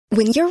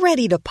When you're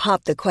ready to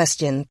pop the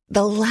question,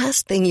 the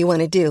last thing you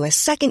want to do is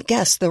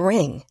second-guess the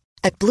ring.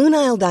 At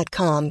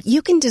BlueNile.com,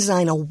 you can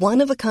design a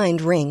one-of-a-kind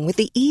ring with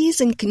the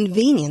ease and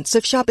convenience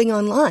of shopping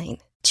online.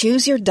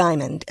 Choose your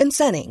diamond and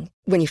setting.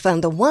 When you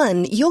find the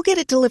one, you'll get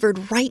it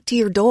delivered right to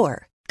your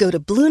door. Go to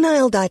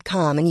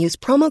BlueNile.com and use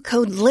promo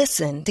code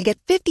LISTEN to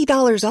get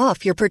 $50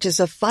 off your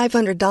purchase of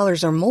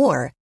 $500 or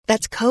more.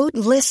 That's code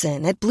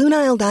LISTEN at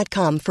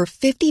BlueNile.com for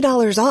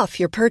 $50 off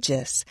your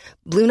purchase.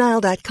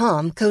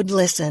 BlueNile.com, code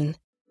LISTEN.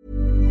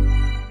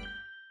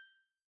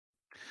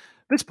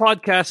 This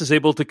podcast is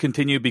able to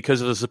continue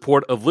because of the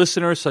support of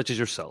listeners such as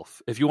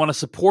yourself. If you want to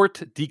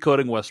support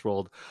Decoding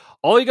Westworld,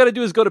 all you got to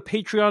do is go to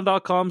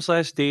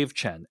patreon.com/Dave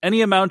Chen.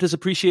 Any amount is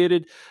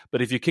appreciated,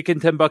 but if you kick in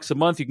 $10 a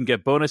month, you can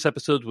get bonus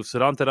episodes with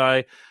Siddhant and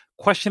I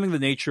questioning the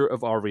nature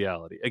of our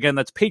reality. Again,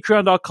 that's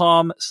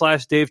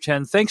patreon.com/Dave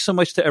Chen. Thanks so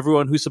much to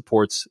everyone who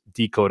supports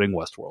Decoding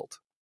Westworld.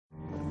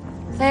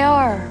 They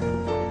are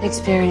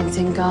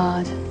experiencing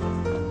God.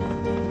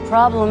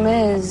 Problem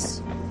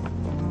is,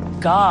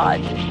 God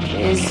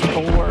is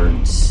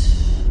bored.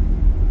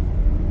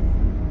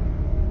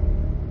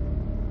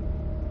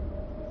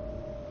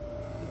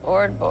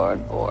 Bored.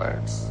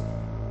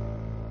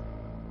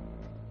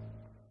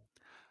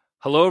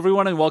 Hello,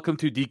 everyone, and welcome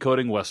to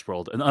Decoding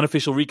Westworld, an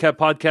unofficial recap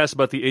podcast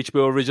about the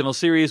HBO original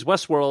series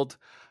Westworld.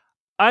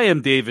 I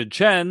am David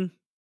Chen.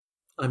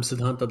 I'm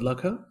Siddhant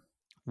Adlakha.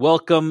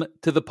 Welcome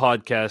to the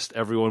podcast,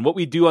 everyone. What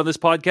we do on this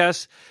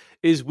podcast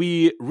is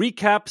we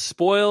recap,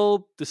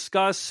 spoil,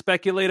 discuss,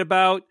 speculate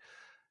about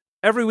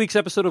every week's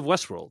episode of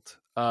Westworld.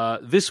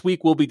 This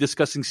week, we'll be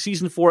discussing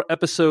Season 4,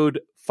 Episode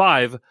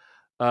 5,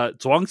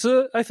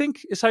 Zhuangzi, I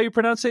think, is how you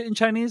pronounce it in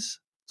Chinese.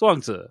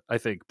 Zhuangzi, I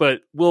think.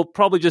 But we'll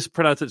probably just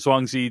pronounce it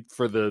Zhuangzi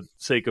for the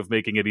sake of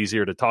making it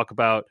easier to talk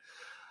about.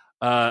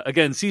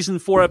 Again, Season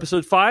 4,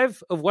 Episode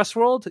 5 of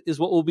Westworld is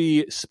what we'll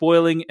be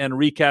spoiling and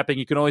recapping.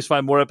 You can always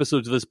find more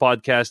episodes of this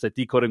podcast at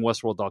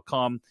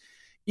decodingwestworld.com.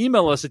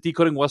 Email us at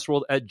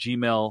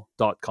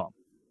decodingwestworld@gmail.com.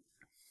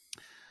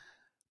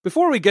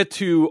 Before we get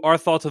to our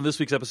thoughts on this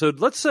week's episode,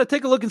 let's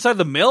take a look inside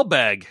the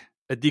mailbag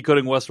at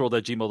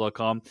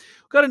decodingwestworld@gmail.com.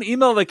 We got an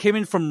email that came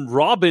in from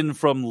Robin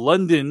from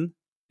London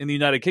in the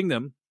United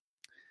Kingdom.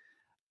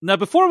 Now,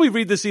 before we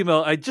read this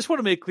email, I just want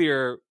to make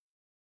clear,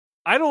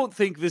 I don't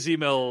think this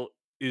email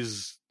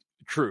is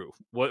true,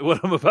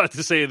 what I'm about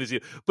to say in this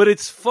email, but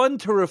it's fun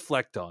to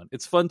reflect on.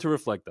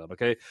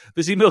 Okay?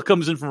 This email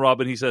comes in from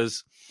Robin. He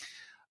says,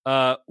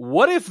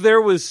 what if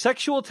there was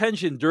sexual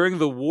tension during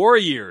the war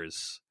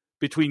years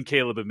between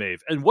Caleb and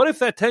Maeve? And what if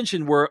that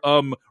tension were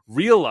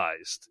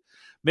realized?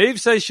 Maeve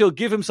says she'll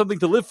give him something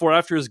to live for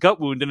after his gut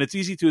wound, and it's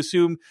easy to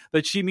assume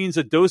that she means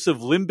a dose of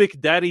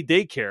limbic daddy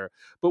daycare.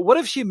 But what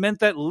if she meant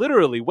that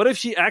literally? What if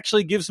she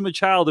actually gives him a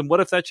child, and what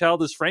if that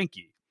child is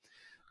Frankie?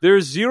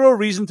 There's zero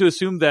reason to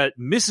assume that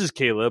Mrs.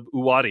 Caleb,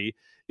 Uwadi,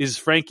 is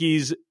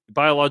Frankie's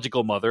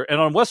biological mother, and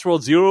on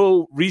Westworld,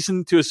 zero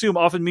reason to assume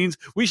often means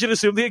we should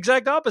assume the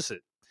exact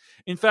opposite.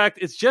 In fact,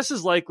 it's just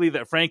as likely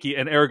that Frankie,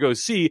 and ergo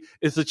C,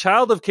 is the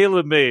child of Caleb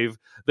and Maeve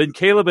than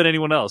Caleb and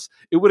anyone else.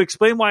 It would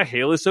explain why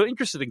Hale is so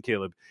interested in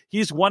Caleb.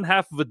 He's one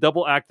half of a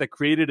double act that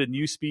created a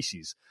new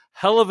species.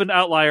 Hell of an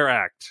outlier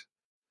act.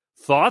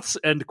 Thoughts?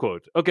 End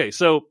quote. Okay,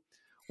 so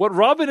what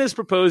Robin is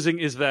proposing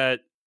is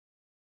that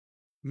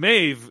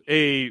Maeve,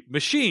 a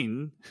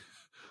machine,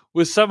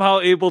 was somehow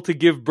able to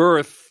give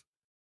birth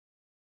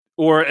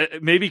or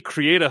maybe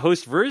create a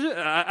host version.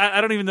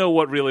 I don't even know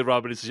what really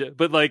Robin is,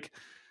 but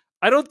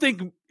I don't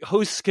think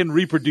hosts can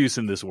reproduce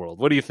in this world.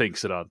 What do you think,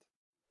 Siddhant?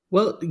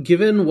 Well,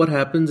 given what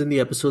happens in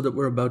the episode that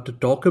we're about to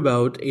talk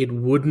about, it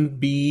wouldn't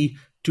be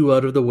too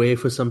out of the way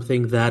for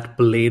something that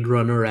Blade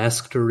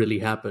Runner-esque to really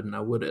happen,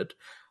 now would it?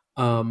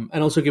 And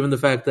also given the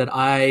fact that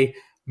I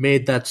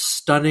made that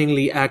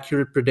stunningly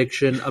accurate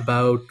prediction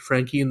about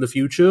Frankie in the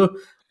future,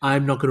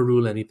 I'm not going to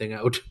rule anything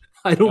out.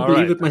 I don't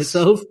believe it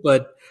myself,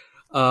 but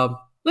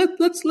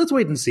let's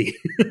wait and see.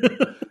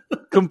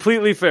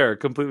 Completely fair.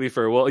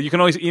 Well, you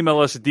can always email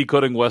us at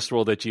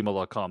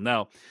decodingwestworld@gmail.com.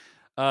 Now,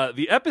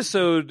 the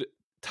episode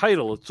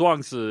title,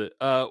 Zhuangzi,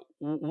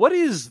 what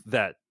is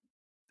that?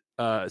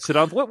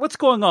 Siddhant, what's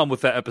going on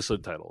with that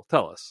episode title?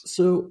 Tell us.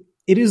 So,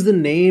 it is the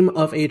name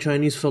of a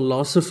Chinese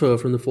philosopher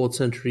from the 4th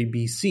century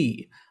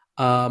BC,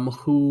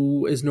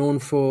 who is known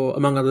for,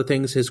 among other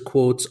things, his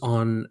quotes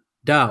on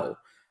Tao.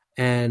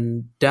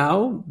 And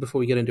Tao, before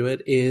we get into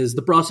it, is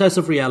the process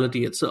of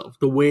reality itself,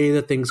 the way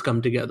that things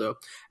come together.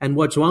 And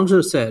what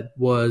Zhuangzi said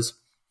was,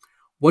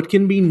 what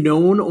can be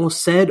known or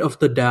said of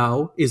the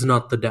Tao is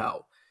not the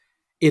Tao.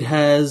 It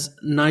has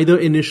neither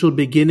initial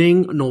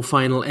beginning nor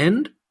final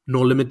end,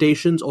 nor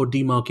limitations or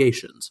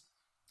demarcations.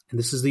 And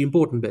this is the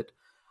important bit.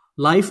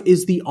 Life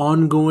is the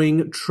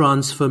ongoing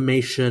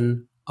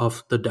transformation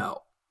of the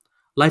Tao.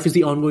 Life is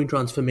the ongoing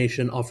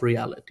transformation of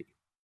reality.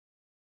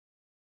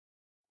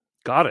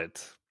 Got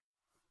it.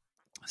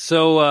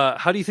 So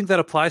how do you think that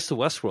applies to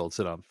Westworld,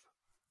 Siddhant?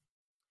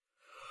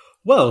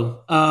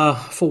 Well,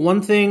 for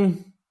one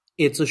thing,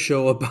 it's a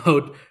show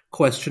about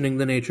questioning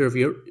the nature of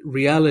your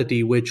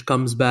reality, which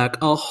comes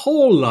back a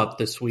whole lot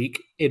this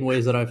week in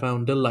ways that I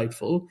found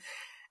delightful.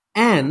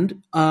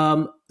 And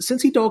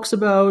since he talks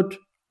about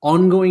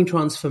ongoing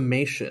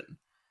transformation,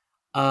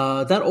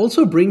 that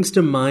also brings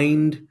to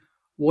mind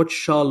what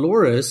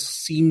Charloris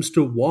seems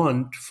to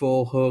want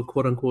for her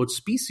quote-unquote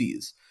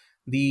species.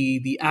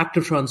 The act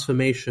of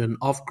transformation,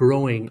 of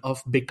growing,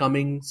 of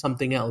becoming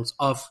something else,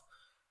 of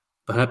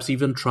perhaps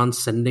even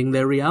transcending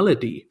their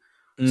reality.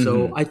 Mm-hmm.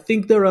 So I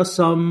think there are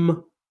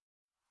some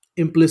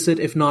implicit,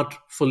 if not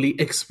fully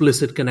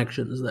explicit,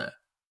 connections there.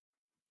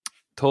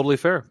 Totally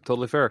fair.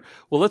 Totally fair.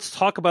 Well, let's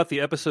talk about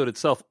the episode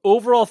itself.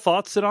 Overall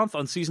thoughts, Siddharth,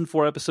 on Season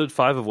 4, Episode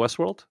 5 of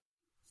Westworld?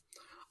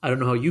 I don't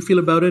know how you feel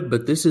about it,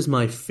 but this is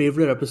my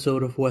favorite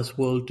episode of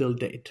Westworld till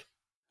date.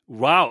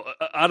 Wow.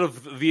 Out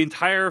of the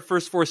entire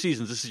first 4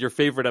 seasons, this is your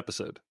favorite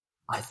episode?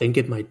 I think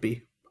it might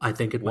be.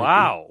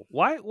 Wow.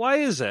 Why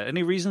is that?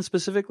 Any reason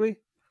specifically?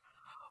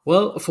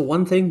 Well, for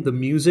one thing, the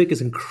music is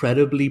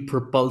incredibly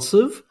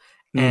propulsive.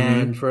 Mm-hmm.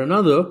 And for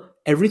another,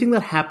 everything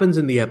that happens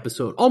in the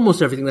episode,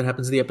 almost everything that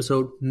happens in the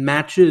episode,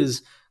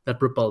 matches that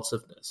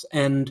propulsiveness.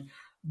 And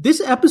this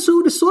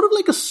episode is sort of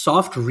like a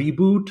soft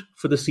reboot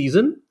for the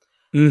season.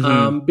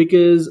 Mm-hmm.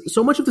 Because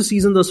so much of the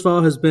season thus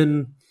far has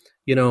been,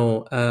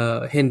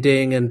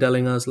 hinting and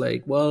telling us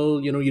like, well,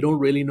 you don't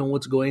really know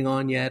what's going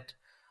on yet.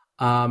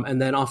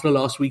 And then after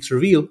last week's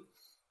reveal,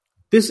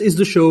 this is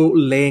the show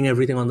laying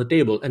everything on the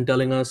table and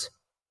telling us,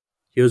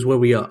 here's where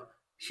we are.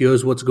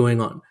 Here's what's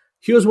going on.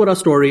 Here's what our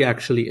story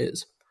actually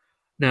is.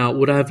 Now,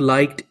 would I have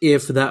liked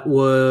if that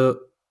were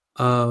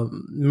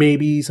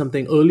maybe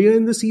something earlier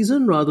in the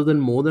season rather than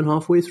more than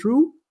halfway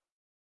through?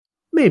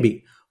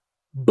 Maybe.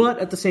 But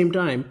at the same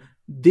time,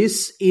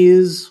 this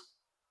is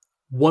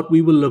what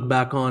we will look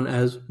back on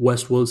as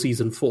Westworld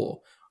Season 4.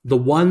 The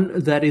one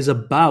that is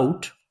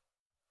about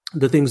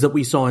the things that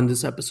we saw in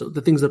this episode,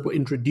 the things that were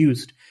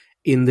introduced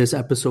in this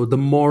episode, the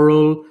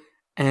moral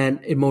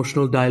and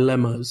emotional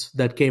dilemmas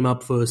that came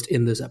up first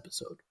in this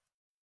episode.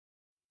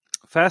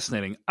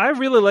 Fascinating. I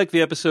really like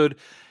the episode,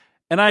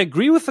 and I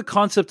agree with the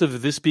concept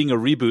of this being a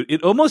reboot.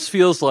 It almost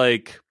feels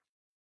like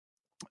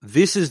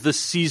this is the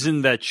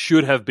season that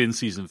should have been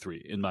Season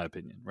 3, in my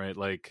opinion, right?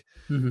 Like,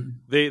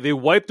 they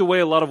wiped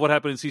away a lot of what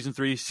happened in Season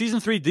 3. Season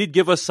 3 did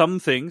give us some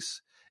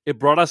things. It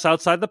brought us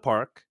outside the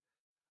park.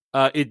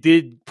 It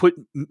did put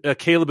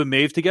Caleb and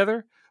Maeve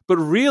together. But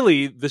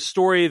really, the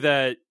story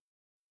that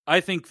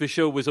I think the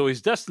show was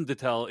always destined to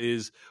tell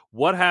is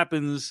what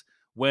happens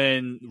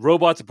when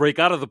robots break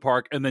out of the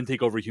park and then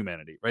take over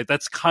humanity, right?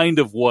 That's kind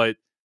of what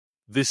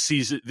this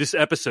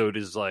episode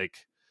is like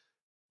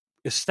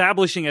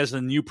establishing as a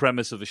new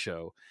premise of the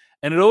show.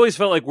 And it always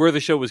felt like where the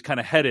show was kind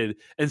of headed.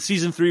 And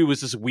Season 3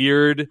 was this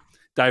weird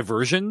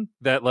diversion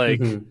that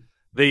like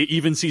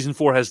even Season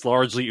 4 has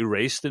largely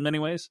erased in many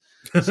ways.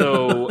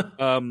 So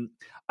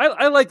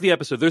I like the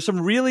episode. There's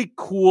some really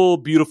cool,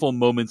 beautiful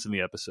moments in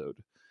the episode.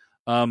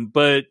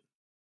 But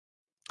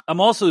I'm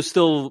also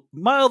still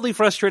mildly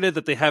frustrated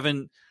that they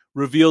haven't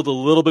revealed a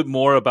little bit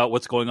more about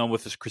what's going on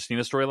with this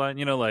Christina storyline.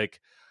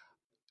 Like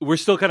we're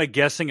still kind of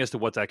guessing as to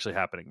what's actually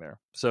happening there.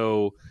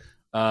 So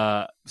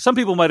some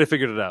people might have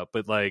figured it out,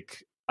 but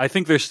like I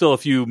think there's still a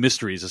few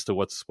mysteries as to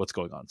what's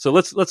going on. So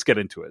let's get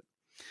into it.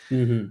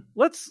 Mm-hmm.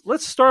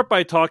 Let's start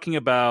by talking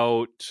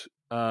about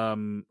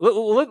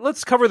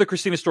let's cover the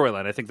Christina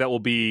storyline. I think that will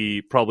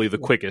be probably the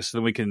quickest.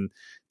 Then we can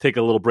take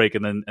a little break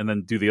and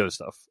then do the other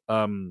stuff.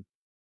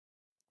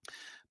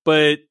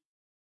 But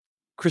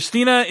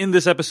Christina in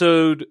this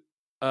episode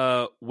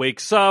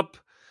wakes up.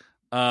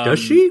 Does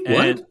she?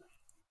 What?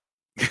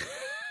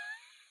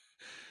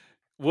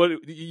 What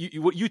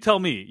you tell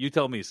me? You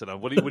tell me, Siddharth.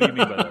 What do you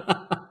mean by that?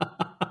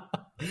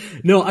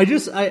 No, I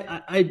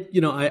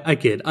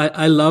kid.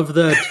 I love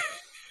that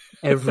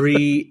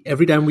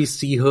every time we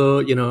see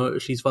her,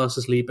 she's fast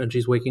asleep and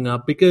she's waking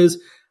up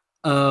because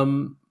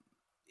it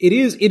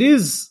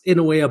is in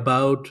a way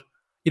about,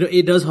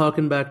 it does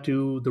harken back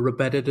to the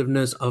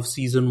repetitiveness of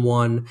Season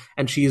 1,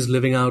 and she is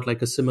living out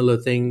like a similar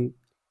thing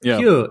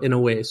here in a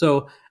way.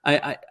 So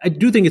I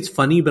do think it's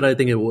funny, but I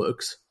think it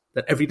works.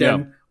 That every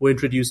time we're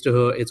introduced to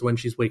her, it's when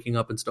she's waking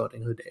up and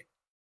starting her day.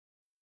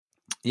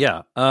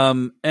 Yeah.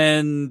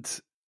 And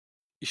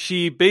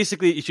she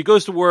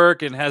goes to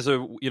work and has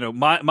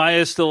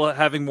Maya's still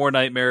having more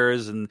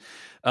nightmares, and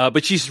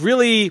but she's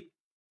really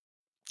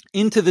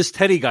into this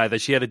Teddy guy that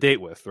she had a date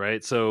with,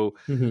 right? So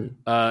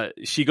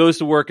she goes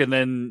to work and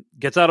then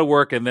gets out of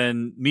work and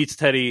then meets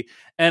Teddy.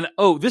 And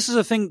this is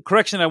a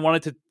correction I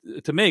wanted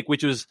to make,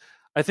 which was,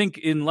 I think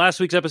in last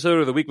week's episode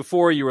or the week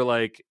before, you were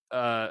like,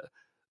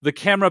 the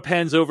camera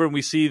pans over and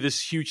we see this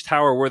huge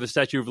tower where the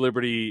Statue of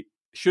Liberty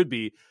should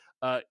be.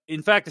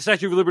 In fact, the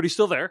Statue of Liberty is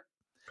still there.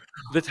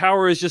 The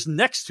tower is just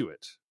next to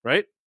it,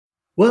 right?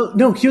 Well,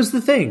 no, here's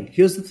the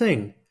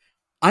thing.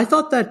 I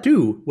thought that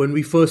too when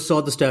we first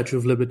saw the Statue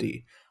of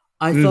Liberty.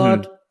 I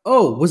thought,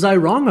 was I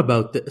wrong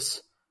about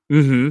this?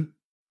 Mm-hmm.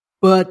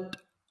 But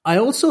I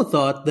also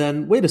thought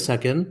then, wait a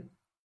second.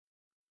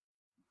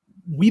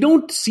 We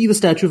don't see the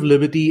Statue of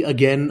Liberty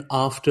again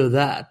after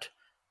that.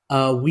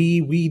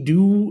 we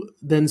do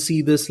then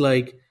see this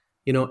like,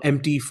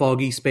 empty,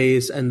 foggy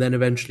space, and then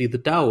eventually the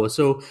tower.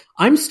 So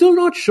I'm still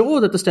not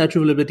sure that the Statue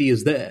of Liberty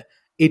is there.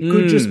 It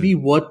could just be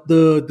what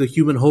the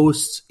human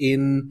hosts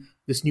in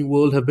this new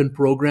world have been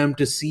programmed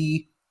to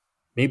see,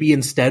 maybe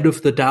instead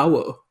of the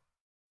tower.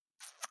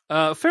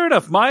 Fair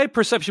enough. My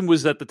perception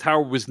was that the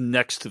tower was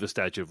next to the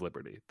Statue of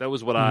Liberty. That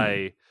was what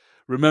I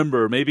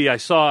remember. Maybe I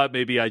saw it.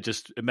 Maybe I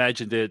just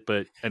imagined it.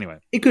 But anyway.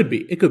 It could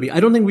be. I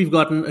don't think we've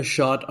gotten a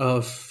shot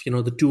of,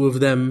 the two of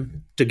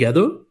them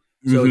together.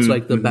 So it's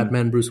like the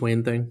Batman Bruce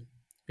Wayne thing.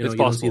 It's you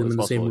possible. don't see them It's in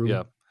the same possible. room.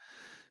 Yeah.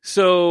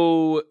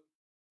 So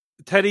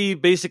Teddy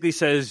basically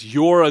says,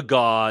 "You're a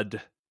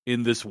god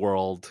in this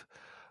world,"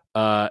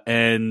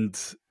 and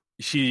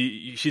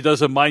she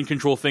does a mind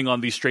control thing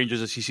on these strangers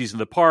that she sees in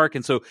the park,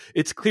 and so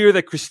it's clear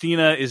that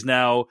Christina is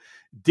now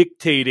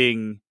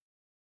dictating.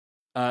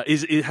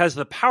 It has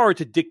the power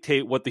to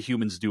dictate what the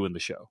humans do in the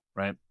show,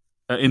 right?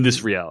 In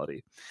this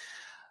reality.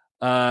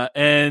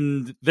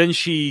 And then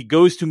she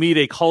goes to meet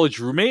a college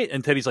roommate,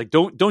 and Teddy's like,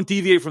 don't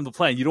deviate from the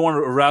plan. You don't want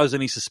to arouse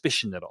any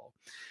suspicion at all.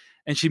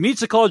 And she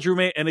meets a college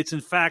roommate, and it's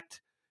in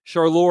fact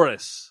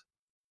Charloris,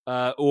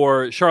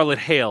 or Charlotte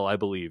Hale, I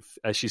believe,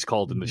 as she's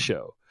called in the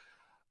show.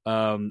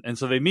 And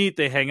so they meet,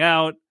 they hang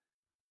out,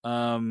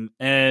 and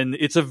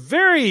it's a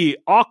very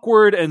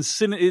awkward and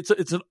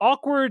it's an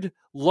awkward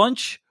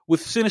lunch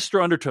with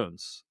sinister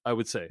undertones, I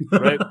would say,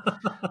 right?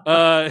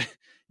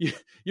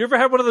 You ever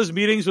had one of those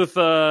meetings with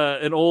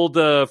an old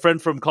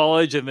friend from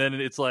college, and then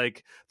it's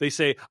like they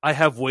say, "I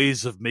have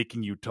ways of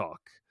making you talk."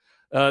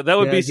 That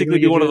would basically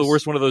be one of the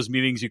worst one of those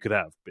meetings you could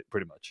have,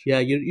 pretty much. Yeah,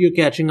 you're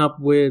catching up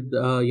with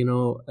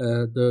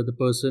the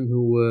person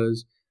who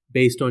was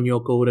based on your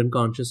code and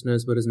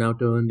consciousness, but is now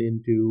turned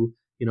into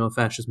a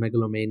fascist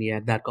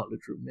megalomaniac. That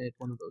college roommate,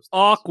 one of those things.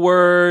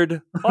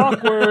 Awkward.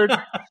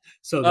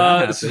 So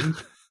that happened.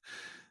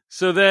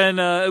 So then,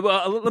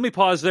 let me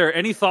pause there.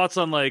 Any thoughts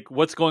on like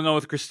what's going on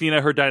with Christina,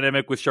 her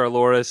dynamic with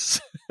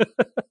Charloris?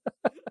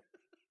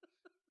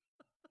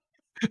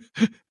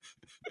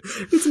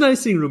 It's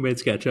nice seeing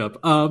roommates catch up.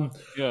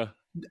 Yeah.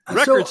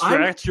 Record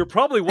scratch. You're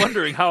probably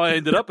wondering how I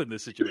ended up in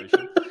this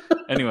situation.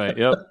 Anyway,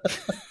 yep.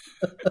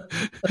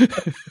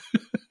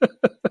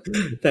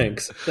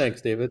 Thanks,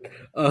 David.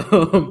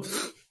 I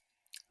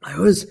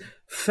was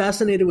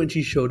fascinated when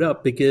she showed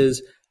up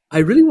because I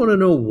really want to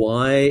know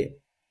why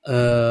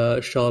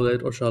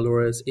Charlotte or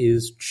Charloris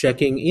is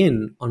checking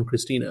in on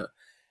Christina.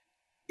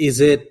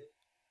 Is it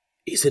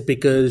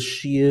because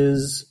she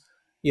is,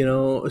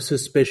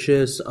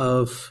 suspicious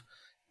of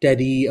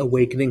Teddy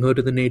awakening her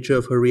to the nature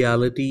of her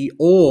reality,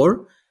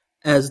 or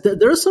as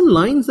there are some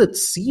lines that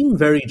seem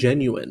very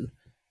genuine,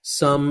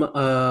 some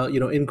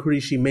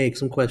inquiries she makes,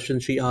 some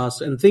questions she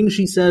asks, and things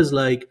she says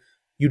like,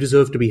 "You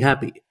deserve to be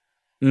happy."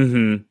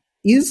 Mm-hmm.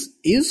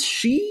 Is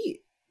she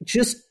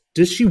just?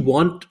 Does she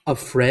want a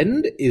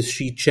friend? Is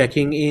she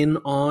checking in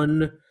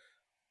on,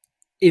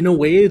 in a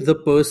way, the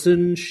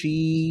person she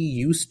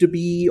used to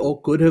be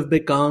or could have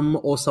become,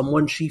 or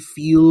someone she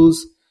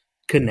feels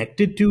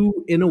connected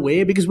to in a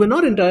way? Because we're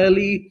not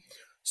entirely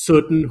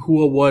certain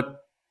who or what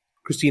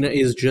Christina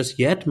is just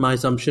yet. My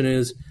assumption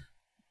is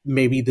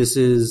maybe this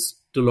is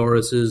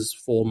Dolores's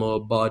former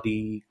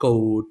body,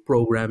 code,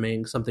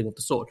 programming, something of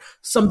the sort.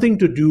 Something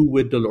to do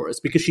with Dolores,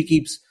 because she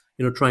keeps,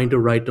 trying to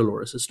write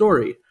Dolores's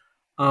story.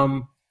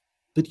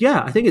 But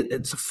yeah, I think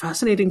it's a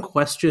fascinating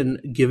question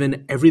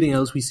given everything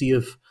else we see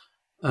of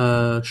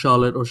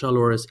Charlotte or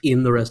Charloris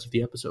in the rest of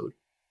the episode.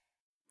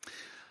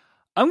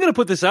 I'm going to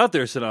put this out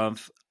there,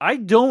 Siddhanth. I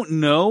don't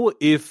know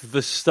if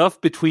the stuff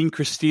between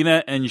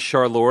Christina and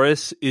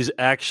Charloris is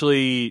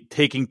actually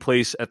taking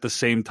place at the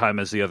same time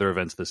as the other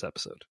events this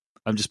episode.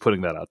 I'm just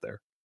putting that out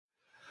there.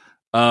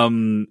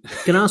 Can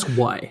I ask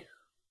why?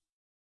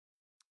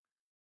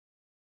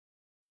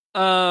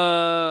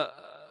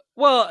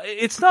 Well,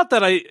 it's not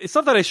that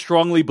I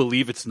strongly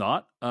believe it's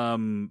not.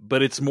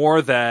 But it's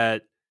more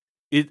that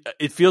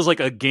it feels like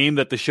a game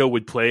that the show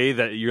would play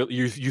that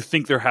you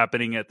think they're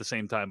happening at the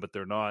same time, but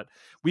they're not.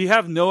 We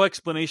have no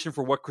explanation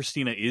for what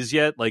Christina is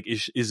yet. Like,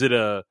 is it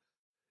a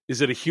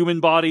human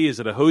body? Is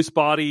it a host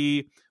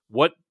body?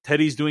 What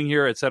Teddy's doing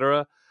here,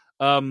 etc.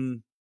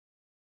 And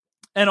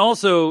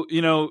also,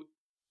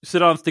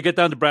 Siddhanth, to get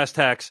down to brass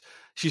tacks,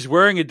 she's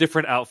wearing a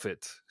different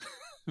outfit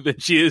than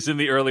she is in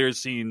the earlier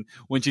scene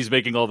when she's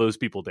making all those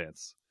people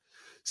dance.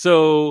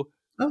 So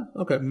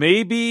okay.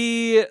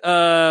 Maybe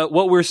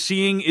what we're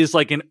seeing is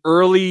like an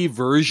early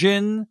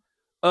version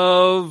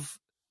of,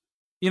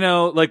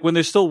 like when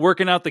they're still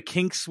working out the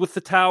kinks with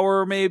the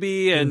tower,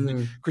 maybe.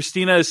 And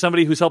Christina is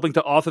somebody who's helping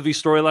to author these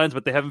storylines,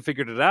 but they haven't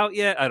figured it out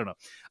yet. I don't know.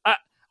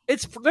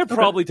 They're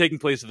probably taking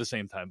place at the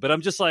same time, but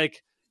I'm just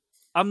like,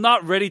 I'm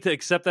not ready to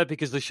accept that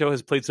because the show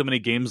has played so many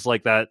games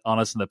like that on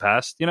us in the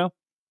past,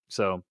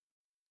 So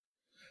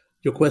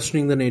you're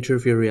questioning the nature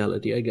of your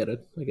reality. I get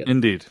it.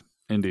 Indeed.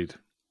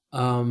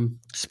 Yeah,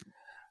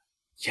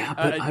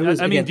 but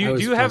do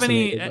you have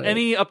any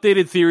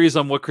updated theories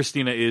on what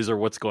Christina is or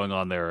what's going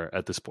on there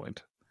at this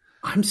point?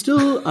 I'm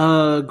still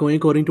going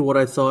according to what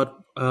I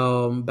thought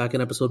back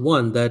in episode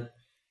 1, that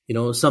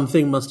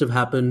something must have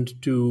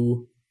happened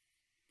to,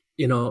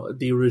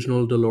 the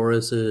original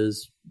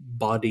Dolores's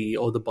body,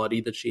 or the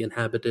body that she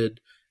inhabited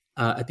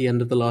at the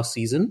end of the last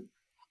season,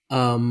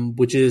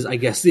 which is, I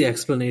guess, the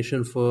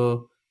explanation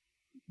for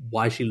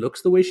why she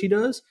looks the way she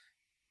does.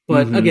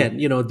 But again,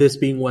 this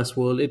being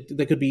Westworld,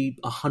 there could be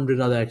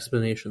 100 other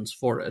explanations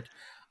for it.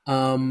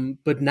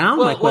 But now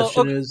my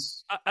question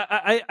is...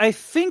 I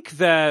think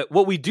that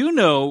what we do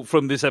know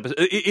from this episode,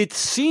 it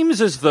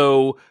seems as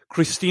though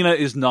Christina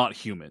is not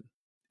human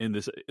in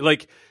this.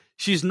 Like,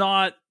 she's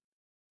not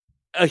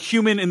a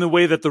human in the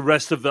way that the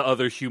rest of the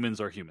other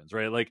humans are humans,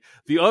 right? Like,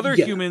 the other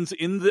humans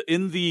in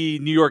the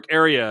New York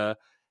area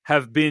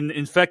have been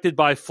infected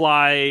by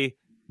fly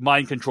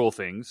mind control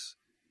things.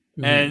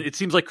 And it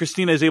seems like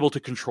Christina is able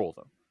to control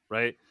them,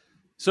 right?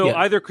 So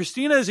either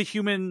Christina is a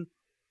human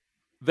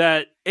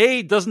that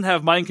A, doesn't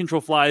have mind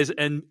control flies,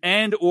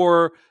 and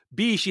or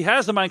B, she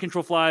has the mind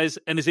control flies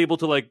and is able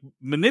to like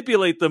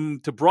manipulate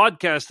them to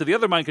broadcast to the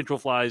other mind control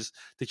flies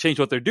to change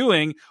what they're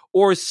doing,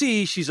 or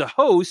C, she's a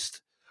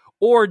host,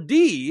 or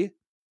D,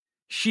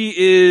 she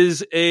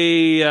is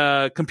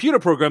a computer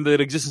program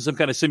that exists in some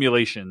kind of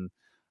simulation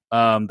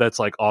that's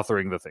like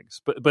authoring the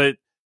things. But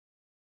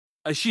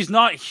she's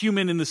not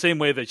human in the same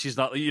way that she's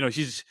not,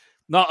 she's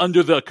not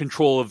under the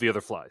control of the other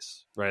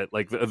flies, right?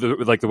 Like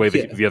the way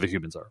the other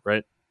humans are,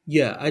 right?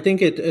 Yeah, I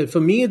think for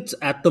me, it's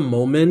at the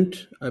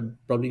moment, I'm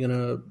probably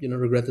gonna,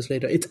 regret this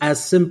later. It's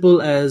as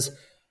simple as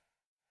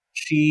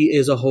she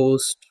is a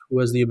host who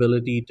has the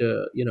ability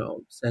to,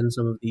 send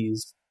some of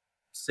these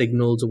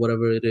signals or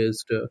whatever it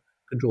is to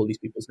control these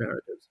people's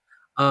narratives.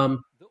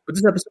 But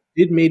this episode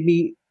did make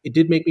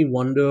me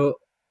wonder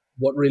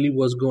what really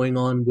was going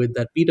on with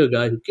that Peter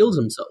guy who kills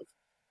himself.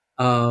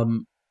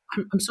 I'm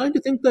starting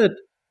to think that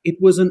it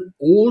was an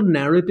old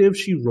narrative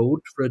she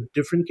wrote for a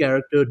different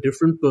character,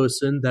 different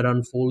person that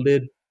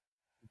unfolded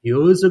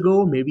years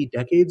ago, maybe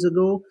decades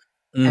ago.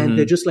 And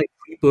they're just like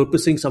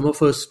repurposing some of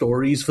her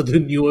stories for the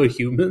newer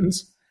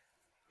humans,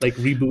 like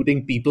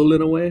rebooting people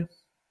in a way.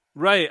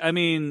 Right. I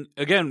mean,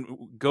 again,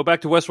 go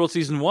back to Westworld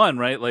season 1,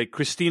 right? Like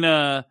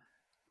Christina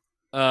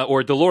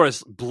or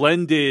Dolores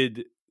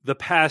blended the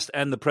past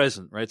and the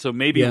present, right? So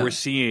maybe we're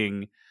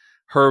seeing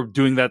her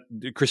doing that,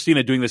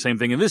 Christina doing the same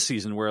thing in this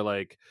season, where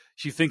like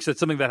she thinks that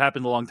something that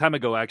happened a long time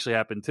ago actually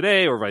happened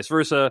today, or vice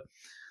versa.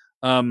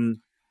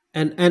 And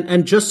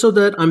just so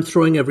that I'm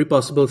throwing every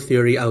possible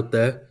theory out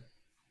there,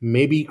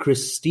 maybe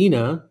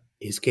Christina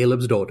is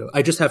Caleb's daughter.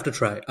 I just have to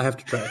try.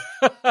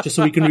 Just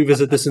so we can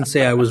revisit this and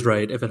say I was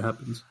right if it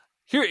happens.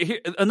 Here,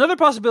 another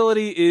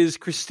possibility is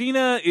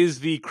Christina is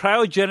the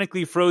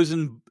cryogenically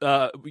frozen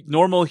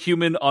normal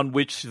human on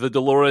which the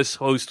Dolores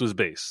host was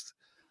based.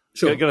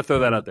 Sure. Got to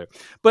throw that out there.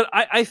 But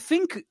I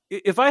think,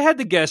 if I had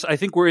to guess, I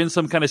think we're in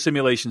some kind of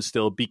simulation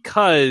still,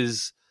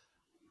 because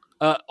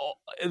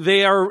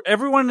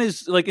everyone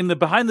is like in the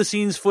behind the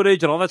scenes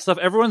footage and all that stuff.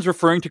 Everyone's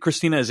referring to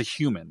Christina as a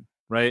human,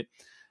 right?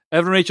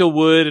 Evan Rachel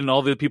Wood and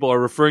all the people are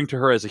referring to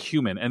her as a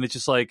human. And it's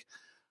just like,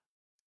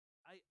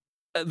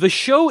 the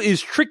show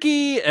is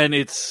tricky and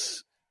it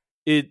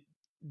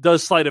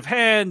does sleight of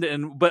hand,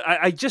 but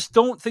I just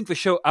don't think the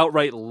show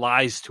outright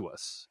lies to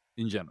us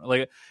in general.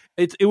 Like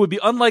it would be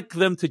unlike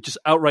them to just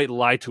outright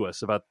lie to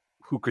us about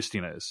who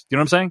Christina is. Do you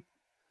know what I'm saying?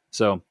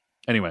 So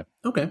anyway.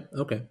 Okay.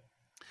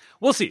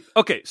 We'll see.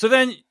 Okay. So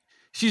then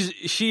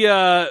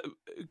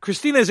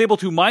Christina is able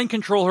to mind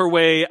control her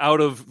way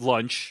out of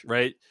lunch,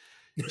 right?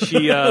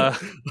 She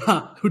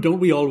who don't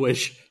we all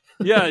wish?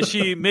 Yeah,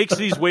 she makes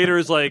these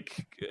waiters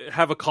like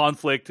have a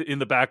conflict in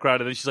the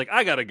background, and then she's like,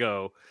 I gotta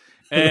go.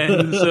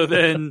 And so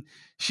then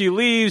she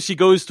leaves, she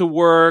goes to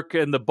work,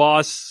 and the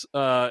boss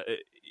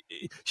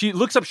she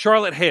looks up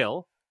Charlotte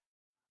Hale,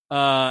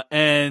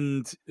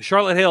 and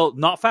Charlotte Hale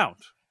not found.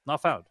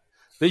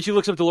 Then she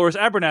looks up Dolores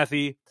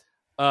Abernathy,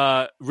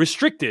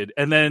 restricted,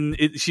 and then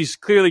she's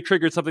clearly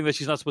triggered something that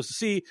she's not supposed to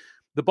see.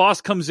 The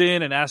boss comes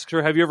in and asks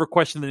her, have you ever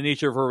questioned the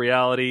nature of her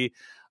reality?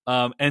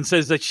 And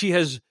says that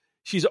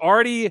she's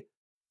already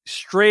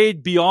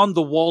strayed beyond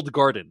the walled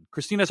garden.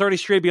 Christina's already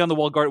strayed beyond the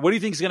walled garden. What do you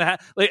think is going to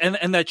happen? Like,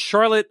 and that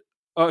Charloris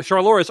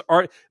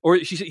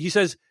he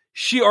says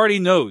she already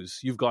knows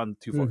you've gone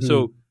too far.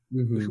 So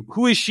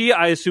who is she?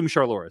 I assume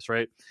Charloris,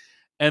 right?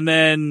 And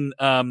then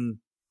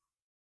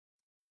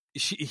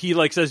he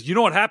like says, you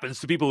know what happens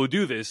to people who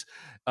do this?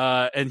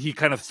 And he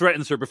kind of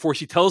threatens her before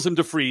she tells him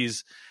to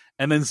freeze,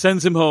 and then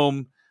sends him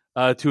home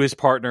to his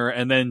partner,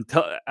 and then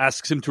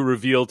asks him to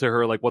reveal to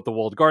her like what the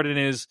walled garden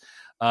is.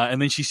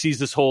 And then she sees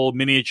this whole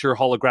miniature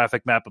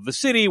holographic map of the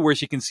city where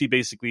she can see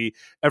basically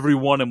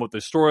everyone and what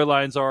their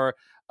storylines are.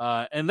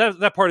 And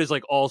that part is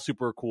like all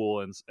super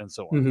cool and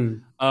so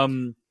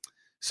on.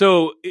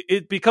 So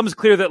it becomes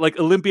clear that like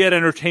Olympiad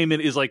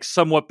Entertainment is like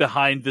somewhat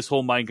behind this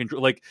whole mind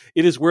control. Like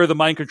it is where the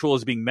mind control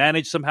is being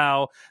managed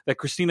somehow, that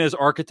Christina is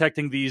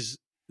architecting these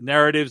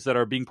narratives that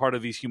are being part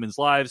of these humans'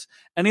 lives.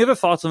 Any other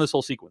thoughts on this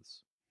whole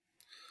sequence?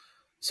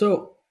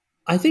 So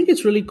I think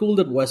it's really cool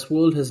that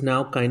Westworld has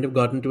now kind of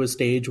gotten to a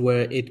stage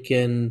where it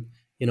can,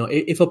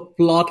 if a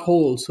plot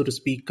hole, so to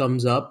speak,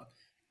 comes up,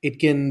 it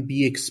can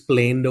be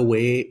explained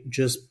away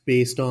just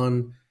based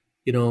on,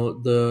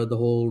 the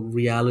whole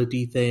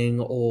reality thing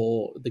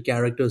or the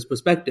characters'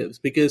 perspectives.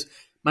 Because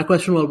my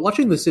question while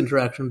watching this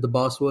interaction with the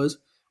boss was,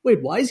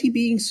 wait, why is he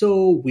being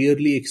so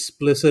weirdly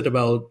explicit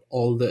about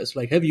all this?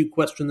 Like, have you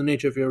questioned the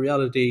nature of your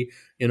reality?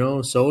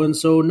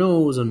 So-and-so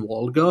knows, and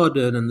walled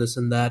garden, and this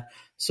and that.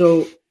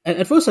 So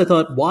at first I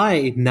thought,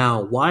 why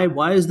now?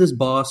 Why is this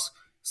boss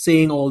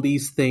saying all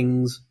these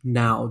things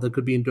now that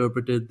could be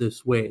interpreted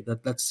this way,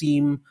 that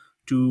seem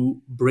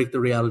to break the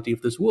reality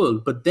of this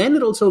world? But then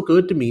it also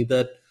occurred to me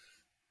that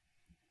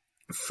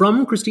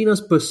from Christina's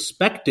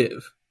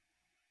perspective,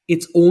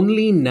 it's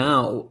only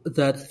now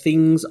that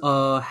things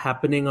are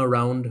happening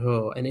around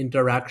her and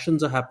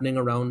interactions are happening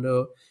around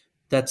her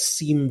that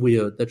seem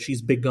weird, that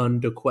she's begun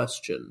to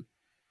question.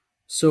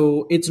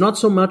 So it's not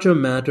so much a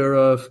matter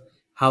of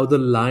how the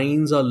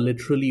lines are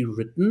literally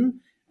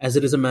written as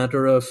it is a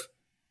matter of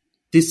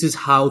this is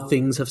how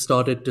things have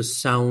started to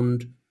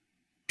sound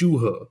to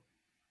her.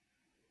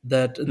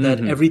 That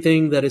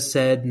everything that is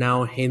said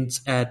now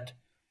hints at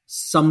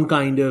some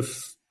kind of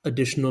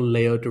additional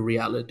layer to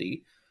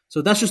reality.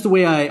 So that's just the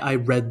way I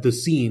read the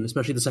scene,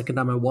 especially the second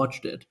time I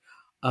watched it,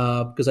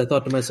 because I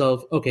thought to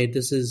myself, okay,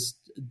 this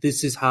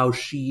is how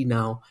she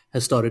now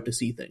has started to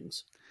see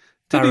things.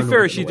 To be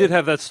fair, she did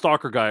have that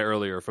stalker guy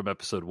earlier from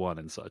episode 1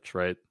 and such,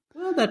 right?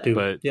 Well, that too.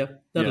 But, yeah,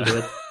 that'll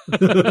do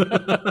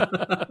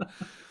it.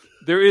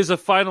 There is a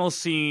final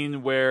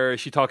scene where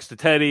she talks to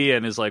Teddy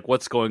and is like,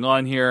 what's going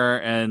on here?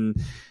 And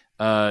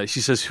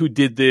she says, who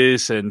did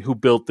this and who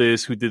built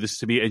this? Who did this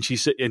to me? And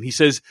he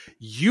says,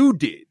 you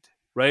did,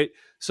 right?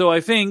 So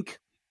I think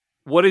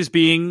what is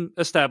being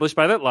established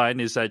by that line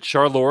is that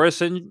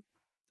Charloris and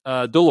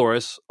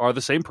Dolores are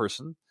the same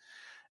person,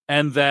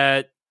 and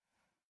that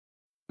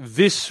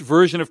this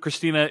version of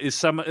Christina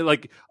is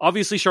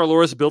obviously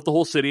Charloris built the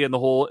whole city and the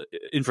whole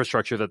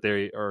infrastructure that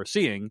they are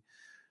seeing,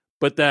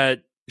 but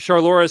that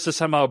Charloris has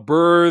somehow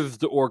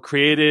birthed or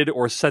created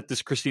or set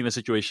this Christina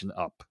situation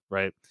up,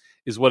 right?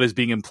 Is what is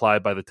being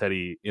implied by the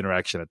Teddy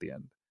interaction at the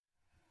end.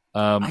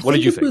 What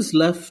did you think?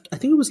 I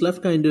think it was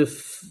left kind of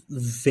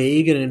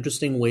vague in an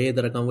interesting way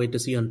that I can't wait to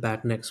see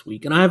unpacked next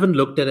week. And I haven't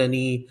looked at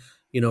any,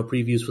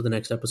 previews for the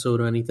next episode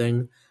or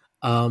anything.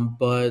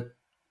 But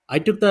I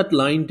took that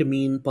line to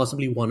mean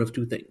possibly one of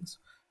two things.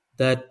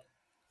 That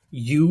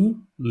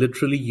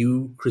literally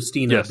you,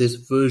 Christina, yes, this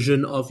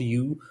version of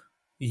you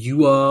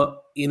are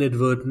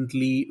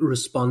inadvertently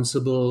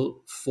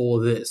responsible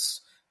for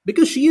this.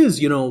 Because she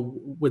is,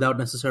 without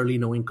necessarily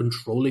knowing,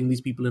 controlling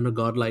these people in a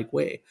godlike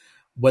way.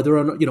 Whether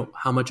or not,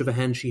 how much of a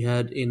hand she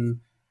had in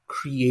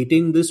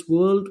creating this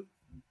world,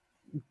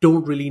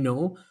 don't really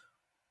know.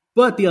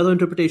 But the other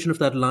interpretation of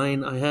that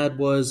line I had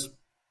was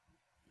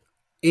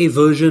a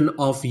version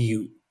of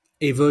you,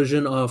 a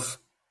version of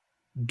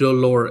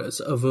Dolores,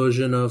 a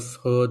version of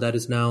her that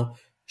is now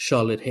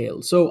Charlotte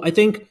Hale. So I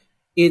think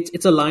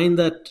it's a line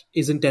that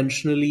is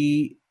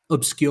intentionally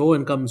obscure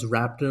and comes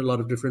wrapped in a lot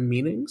of different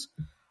meanings.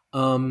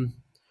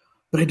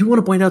 But I do want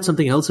to point out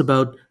something else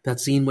about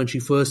that scene when she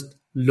first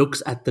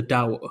looks at the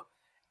tower.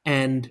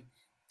 And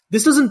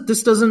this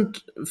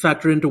doesn't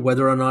factor into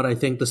whether or not I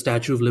think the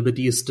Statue of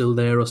Liberty is still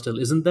there or still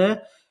isn't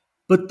there.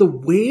 But the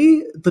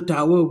way the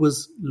tower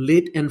was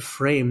lit and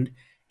framed,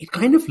 it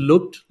kind of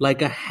looked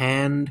like a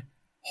hand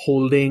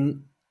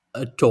holding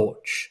a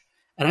torch.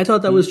 And I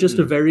thought that was just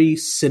a very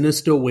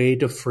sinister way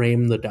to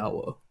frame the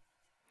tower.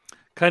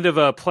 Kind of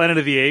a Planet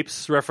of the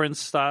Apes reference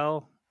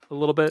style, a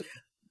little bit?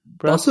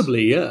 Perhaps?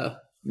 Possibly, yeah.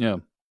 Yeah.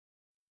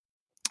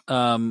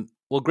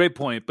 Well, great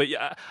point. But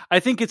yeah, I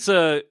think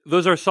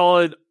those are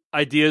solid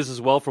ideas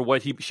as well for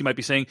what she might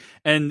be saying.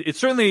 And it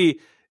certainly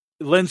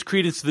lends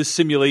credence to this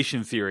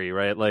simulation theory,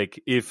 right? Like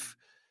if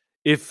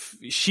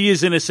she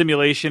is in a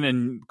simulation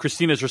and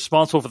Christina is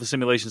responsible for the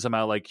simulation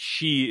somehow, like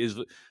she is.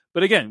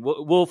 But again,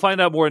 we'll find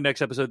out more in the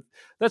next episode.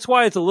 That's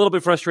why it's a little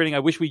bit frustrating. I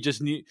wish we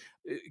just knew.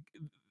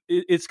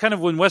 It's kind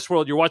of when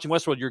you're watching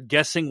Westworld, you're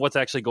guessing what's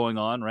actually going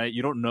on, right?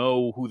 You don't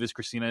know who this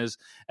Christina is.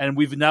 And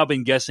we've now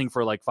been guessing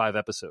for like 5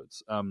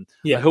 episodes. I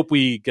hope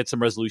we get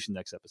some resolution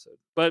next episode.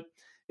 But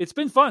it's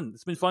been fun.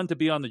 It's been fun to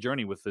be on the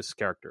journey with this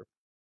character.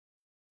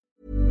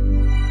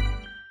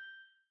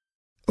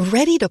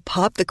 Ready to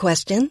pop the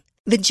question?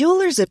 The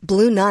jewelers at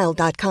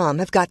BlueNile.com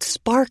have got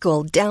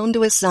sparkle down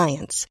to a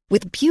science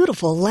with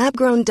beautiful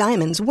lab-grown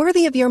diamonds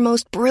worthy of your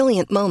most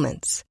brilliant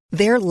moments.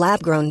 Their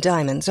lab-grown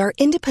diamonds are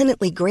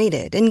independently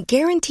graded and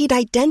guaranteed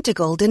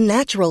identical to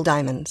natural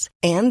diamonds.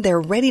 And they're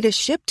ready to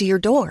ship to your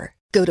door.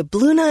 Go to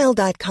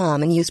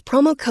BlueNile.com and use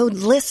promo code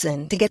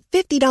LISTEN to get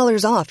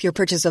 $50 off your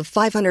purchase of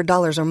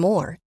 $500 or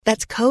more.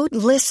 That's code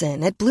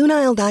LISTEN at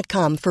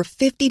BlueNile.com for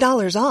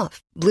 $50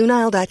 off.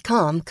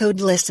 BlueNile.com,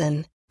 code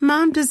LISTEN.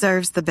 Mom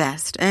deserves the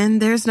best,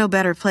 and there's no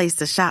better place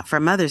to shop for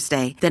Mother's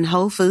Day than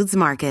Whole Foods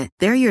Market.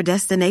 They're your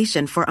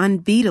destination for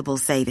unbeatable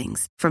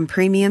savings, from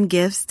premium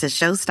gifts to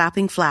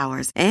show-stopping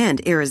flowers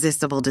and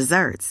irresistible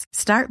desserts.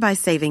 Start by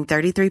saving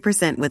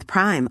 33% with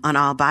Prime on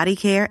all body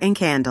care and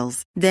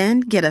candles.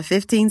 Then get a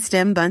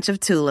 15-stem bunch of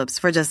tulips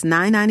for just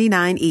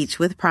 $9.99 each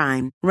with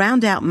Prime.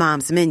 Round out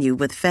Mom's menu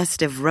with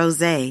festive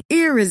rosé,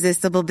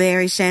 irresistible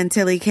berry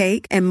chantilly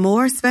cake, and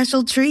more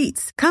special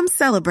treats. Come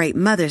celebrate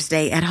Mother's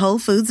Day at Whole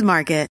Foods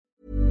Market.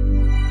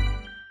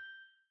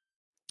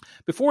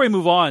 Before we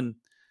move on,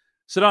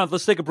 Siddhant,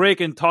 let's take a break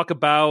and talk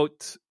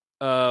about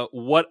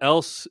what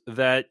else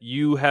that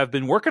you have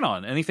been working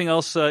on. Anything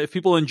else? If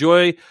people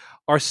enjoy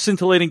our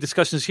scintillating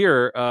discussions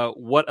here,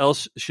 what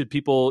else should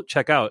people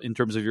check out in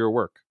terms of your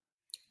work?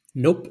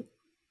 Nope.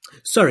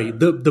 Sorry,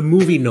 the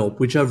movie Nope,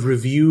 which I've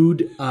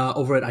reviewed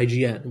over at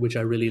IGN, which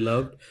I really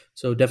loved.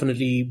 So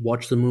definitely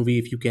watch the movie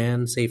if you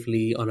can,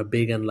 safely on a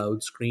big and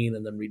loud screen,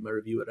 and then read my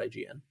review at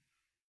IGN.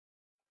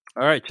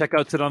 All right, check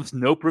out Siddhant's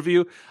Nope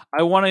review.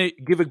 I want to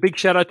give a big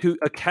shout out to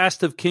A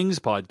Cast of Kings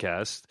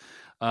podcast,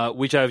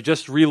 which I've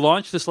just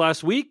relaunched this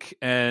last week,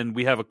 and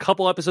we have a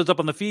couple episodes up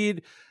on the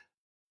feed,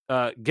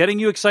 getting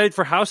you excited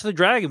for House of the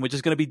Dragon, which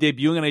is going to be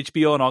debuting on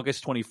HBO on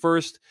August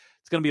 21st.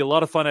 It's going to be a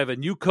lot of fun. I have a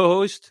new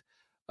co-host.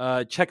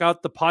 Check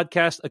out the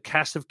podcast A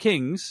Cast of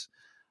Kings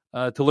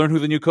to learn who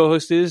the new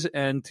co-host is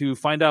and to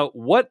find out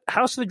what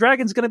House of the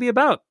Dragon is going to be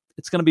about.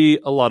 It's going to be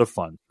a lot of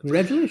fun.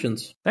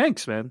 Congratulations.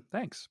 Thanks, man.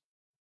 Thanks.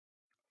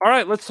 All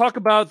right, let's talk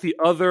about the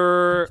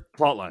other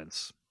plot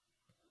lines.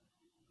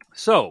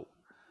 So,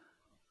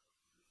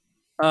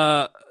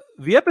 the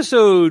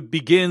episode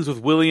begins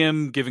with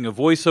William giving a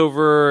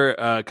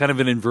voiceover, kind of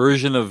an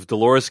inversion of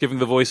Dolores giving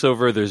the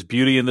voiceover. There's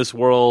beauty in this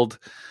world.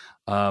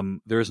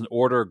 There's an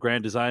order, a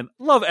grand design.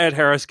 Love Ed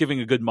Harris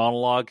giving a good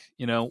monologue.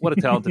 You know, what a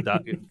talented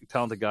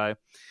talented guy.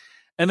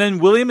 And then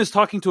William is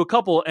talking to a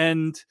couple,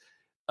 and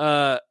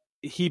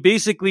he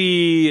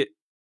basically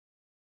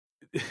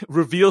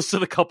reveals to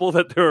the couple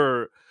that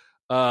they're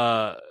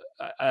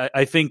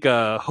I think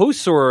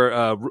hosts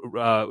or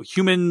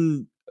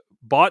human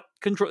bot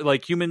control,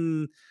 like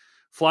human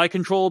fly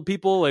controlled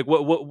people. Like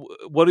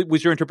what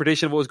was your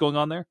interpretation of what was going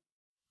on there?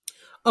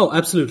 Oh,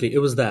 absolutely, it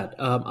was that.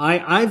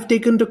 I've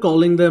taken to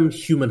calling them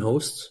human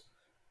hosts.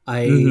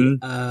 I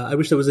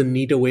wish there was a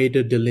neater way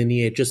to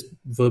delineate just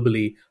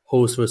verbally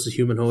host versus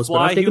human host. Fly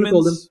but I've taken humans? to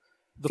call them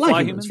The fly fly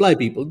humans, humans? fly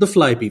people, the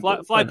fly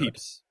people, Fly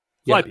peeps.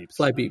 Yeah, Fly peeps.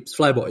 fly peeps,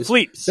 fly boys.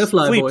 Fleeps. They're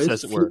fly Fleeps, boys.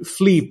 as it were.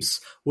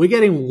 Fleeps. We're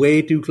getting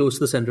way too close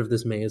to the center of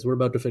this maze. We're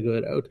about to figure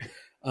it out.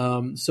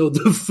 So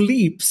the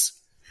fleeps,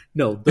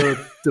 no, the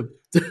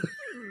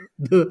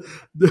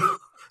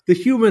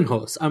human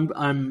hosts. I'm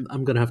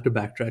gonna have to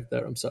backtrack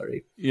there. I'm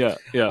sorry. Yeah.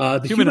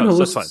 The human hosts,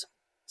 that's fine.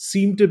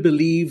 seem to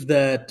believe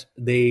that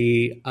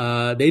they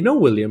know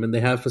William, and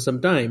they have for some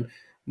time.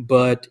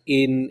 But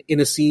in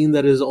a scene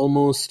that is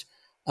almost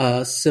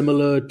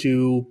similar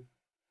to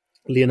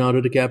Leonardo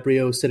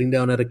DiCaprio sitting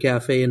down at a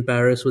cafe in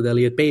Paris with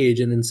Elliot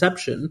Page in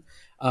Inception,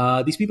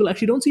 these people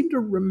actually don't seem to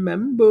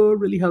remember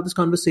really how this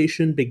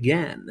conversation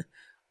began,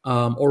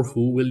 or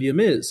who William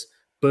is.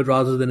 But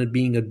rather than it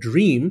being a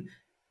dream,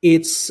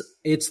 it's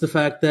the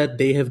fact that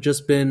they have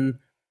just been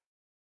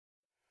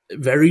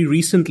very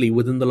recently,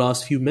 within the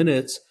last few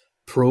minutes,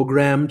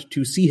 programmed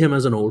to see him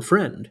as an old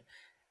friend.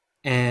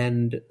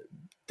 And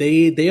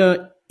they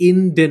are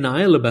in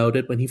denial about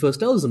it when he first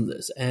tells them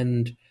this.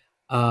 And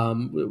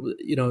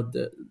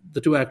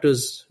the two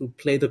actors who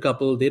play the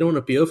couple, they don't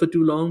appear for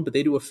too long, but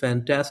they do a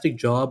fantastic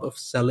job of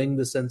selling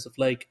the sense of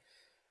like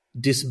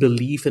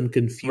disbelief and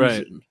confusion.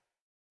 Right.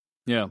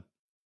 Yeah.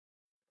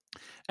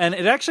 And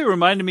it actually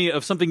reminded me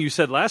of something you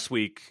said last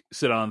week,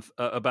 Siddhant,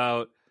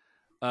 about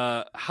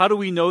how do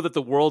we know that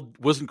the world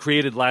wasn't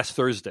created last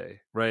Thursday,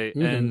 right?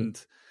 Mm-hmm.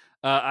 And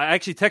I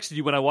actually texted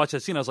you when I watched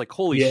that scene. I was like,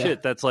 holy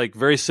shit, that's like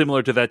very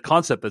similar to that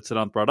concept that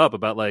Siddhant brought up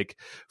about like,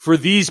 for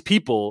these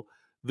people,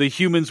 the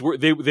humans were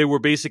they were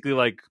basically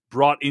like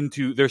brought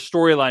into their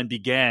storyline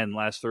began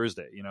last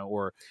Thursday, you know,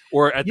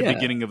 or at the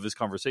beginning of this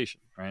conversation,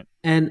 right?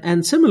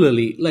 And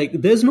similarly, like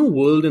there's no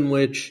world in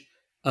which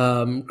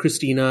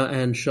Christina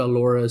and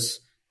Charloris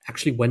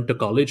actually went to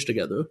college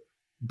together,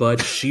 but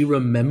she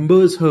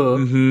remembers her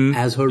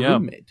as her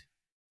roommate.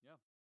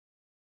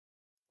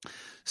 Yeah.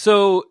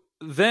 So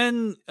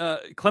then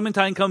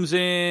Clementine comes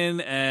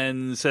in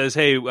and says,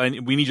 hey,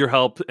 we need your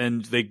help.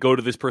 And they go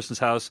to this person's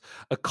house,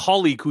 a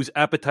colleague whose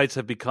appetites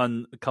have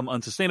become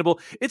unsustainable.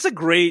 It's a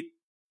great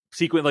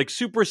sequence, like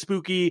super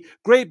spooky,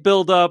 great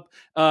build up.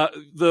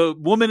 The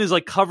woman is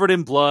like covered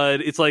in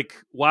blood. It's like,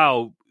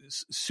 wow,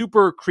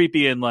 super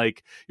creepy. And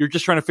like, you're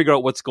just trying to figure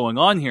out what's going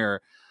on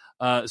here.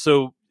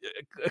 So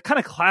a kind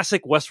of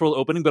classic Westworld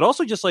opening, but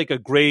also just like a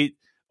great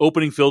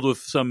opening filled with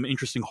some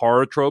interesting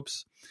horror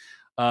tropes.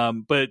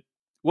 But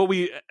what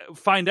we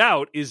find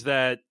out is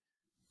that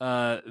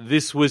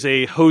this was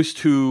a host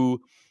who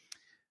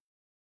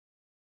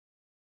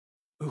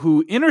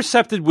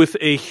intercepted with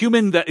a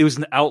human that it was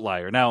an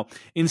outlier. Now,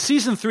 in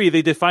season 3,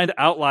 they defined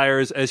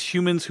outliers as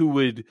humans who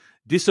would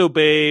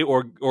disobey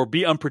or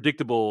be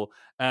unpredictable,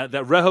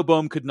 that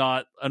Rehoboam could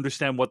not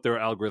understand what their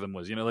algorithm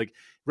was. Like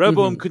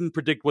Rehoboam couldn't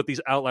predict what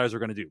these outliers were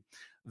going to do.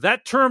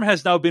 That term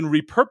has now been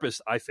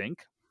repurposed, I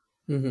think,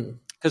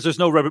 because there's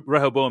no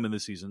Rehoboam in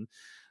this season.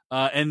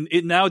 And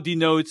it now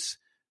denotes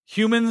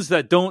humans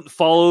that don't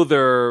follow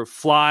their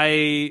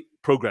fly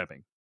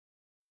programming.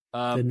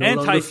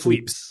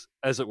 Anti-fleeps,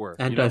 as it were.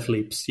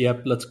 Anti-fleeps.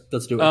 Yep,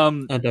 let's do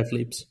it.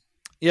 Anti-fleeps.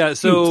 Yeah,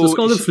 so let's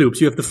call them floops.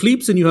 You have the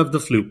fleeps and you have the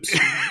floops.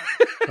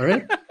 All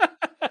right?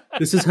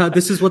 This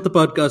is what the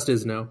podcast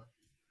is now.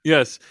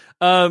 Yes.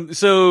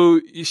 So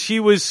she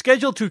was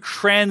scheduled to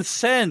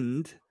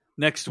transcend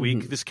next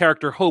week. This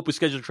character, Hope, was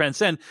scheduled to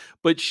transcend,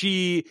 but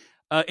she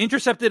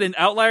intercepted an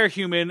outlier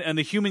human, and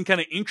the human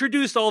kind of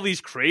introduced all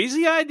these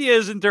crazy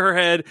ideas into her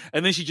head,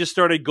 and then she just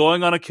started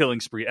going on a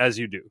killing spree, as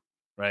you do,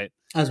 right?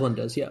 As one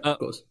does, yeah, of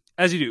course.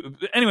 As you do.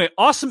 Anyway,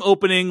 awesome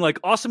opening, like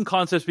awesome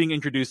concepts being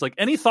introduced. Like,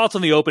 any thoughts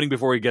on the opening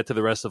before we get to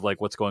the rest of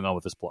like what's going on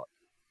with this plot?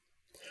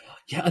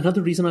 Yeah,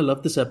 another reason I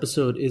love this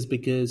episode is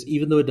because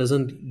even though it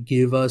doesn't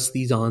give us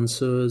these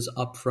answers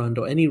up front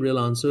or any real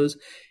answers,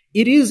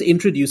 it is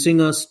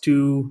introducing us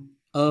to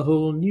a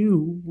whole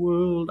new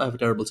world. I have a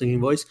terrible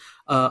singing voice.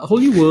 A whole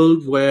new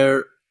world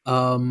where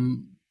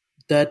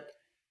that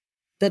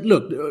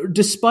look,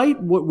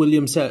 despite what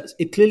William says,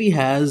 it clearly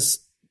has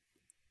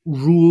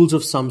rules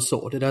of some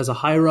sort. It has a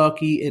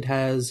hierarchy. It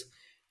has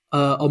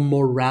a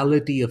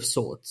morality of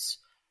sorts.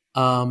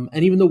 And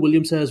even though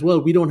William says,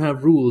 well, we don't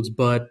have rules,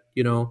 but,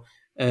 I'm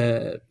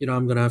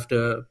going to have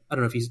to, I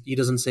don't know if he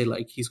doesn't say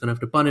like he's going to have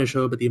to punish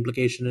her, but the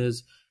implication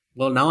is,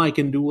 well, now I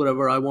can do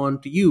whatever I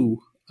want to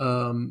you,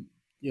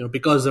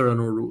 because there are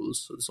no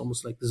rules. So it's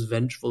almost like this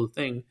vengeful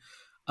thing.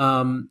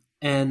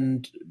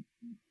 And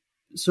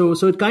so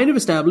it kind of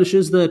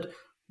establishes that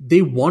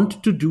they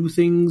want to do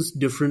things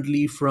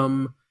differently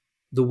from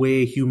the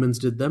way humans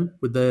did them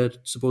with the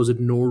supposed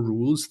no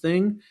rules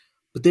thing,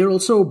 but they're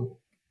also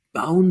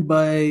bound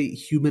by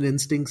human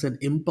instincts and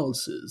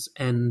impulses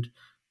and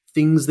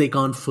things they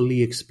can't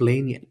fully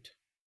explain yet.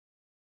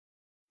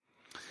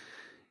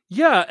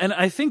 Yeah, and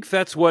I think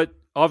that's what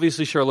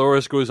obviously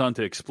Charlores goes on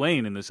to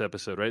explain in this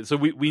episode, right? So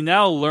we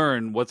now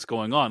learn what's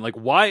going on. Like,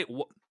 why?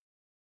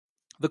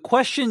 The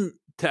question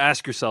to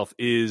ask yourself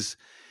is,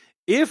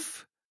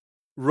 if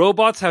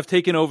robots have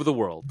taken over the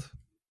world,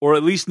 or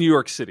at least New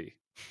York City,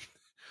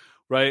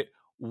 right?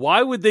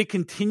 Why would they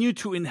continue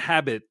to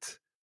inhabit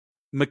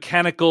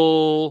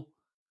mechanical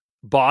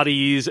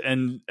bodies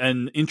and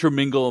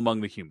intermingle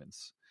among the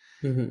humans?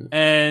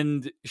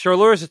 And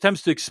Charlores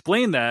attempts to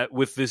explain that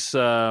with this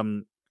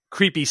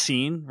creepy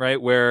scene,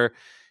 right, where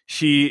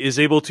she is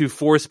able to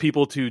force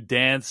people to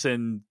dance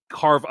and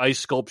carve ice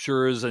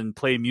sculptures and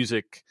play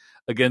music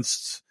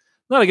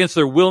not against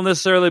their will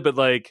necessarily, but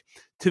like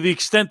to the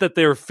extent that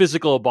their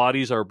physical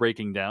bodies are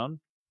breaking down.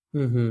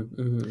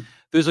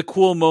 There's a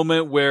cool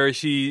moment where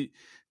she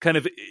kind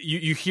of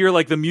you hear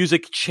like the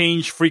music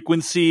change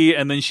frequency,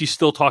 and then she's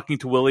still talking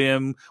to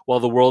William while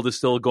the world is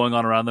still going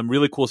on around them.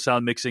 Really cool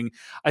sound mixing.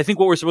 I think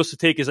what we're supposed to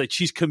take is like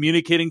she's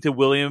communicating to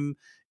William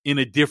in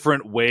a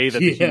different way that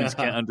the humans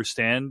can't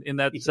understand in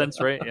that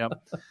sense, right? Yeah.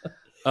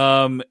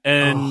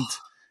 And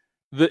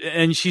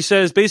she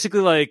says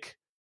basically like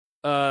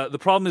the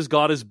problem is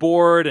God is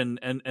bored,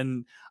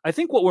 and I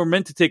think what we're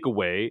meant to take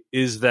away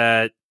is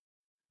that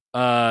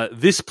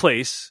this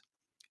place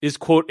is,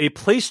 quote, a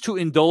place to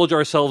indulge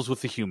ourselves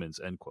with the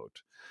humans, end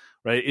quote.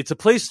 Right? It's a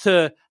place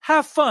to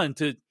have fun,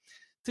 to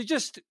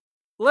just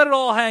let it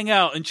all hang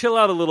out and chill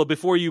out a little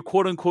before you,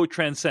 quote unquote,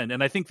 transcend.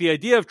 And I think the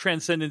idea of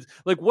transcendence,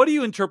 like, what do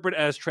you interpret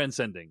as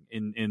transcending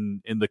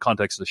in the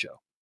context of the show?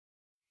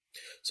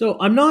 So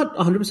I'm not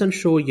 100%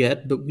 sure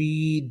yet, but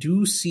we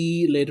do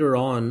see later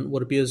on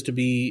what appears to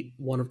be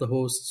one of the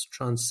hosts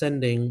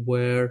transcending,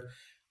 where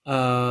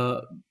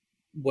they're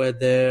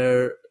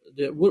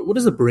what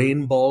is the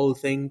brain ball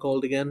thing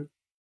called again?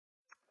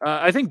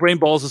 I think brain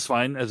balls is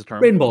fine as a term.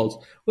 Brain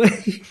balls.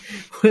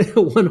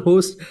 One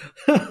host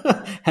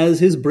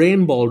has his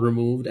brain ball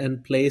removed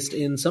and placed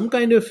in some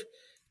kind of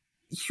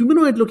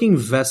humanoid-looking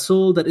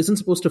vessel that isn't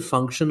supposed to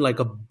function like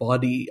a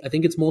body. I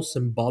think it's more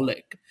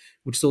symbolic,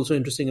 which is also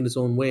interesting in its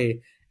own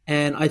way.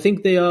 And I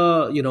think they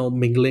are,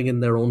 mingling in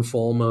their own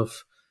form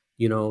of,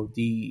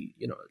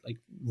 like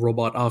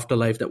robot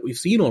afterlife that we've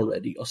seen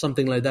already or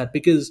something like that.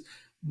 Because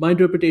my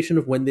interpretation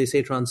of when they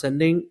say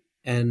transcending,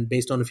 and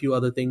based on a few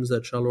other things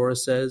that Charlores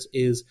says,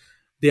 is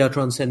they are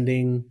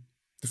transcending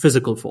the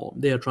physical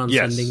form. They are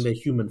transcending their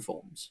human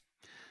forms.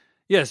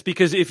 Yes,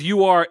 because if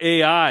you are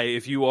AI,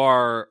 if you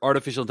are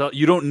artificial intelligence,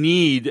 you don't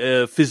need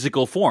a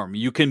physical form.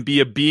 You can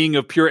be a being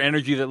of pure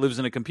energy that lives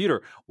in a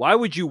computer. Why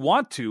would you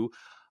want to,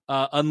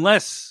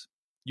 unless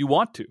you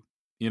want to?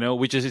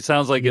 Which is, it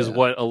sounds like, is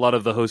what a lot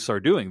of the hosts are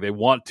doing. They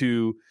want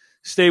to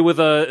stay with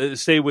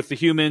the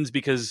humans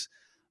because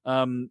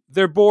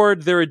they're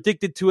bored, they're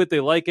addicted to it, they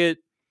like it.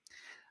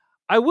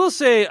 I will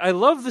say, I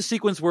love the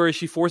sequence where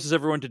she forces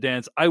everyone to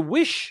dance. I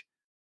wish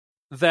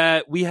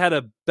that we had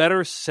a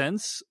better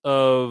sense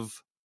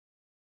of,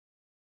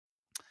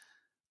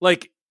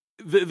 like,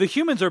 the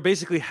humans are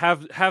basically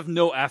have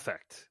no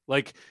affect.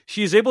 Like,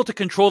 she is able to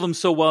control them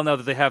so well now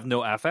that they have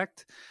no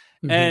affect.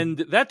 Mm-hmm. And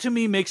that to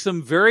me makes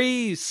them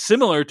very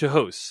similar to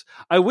hosts.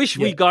 I wish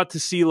we got to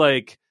see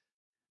like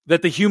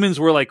that the humans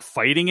were like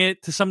fighting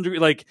it to some degree.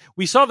 Like,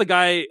 we saw the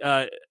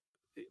guy,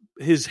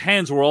 his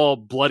hands were all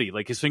bloody,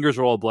 like his fingers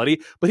were all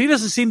bloody, but he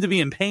doesn't seem to be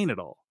in pain at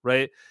all,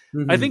 right?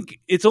 Mm-hmm. I think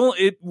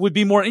it would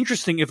be more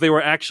interesting if they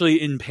were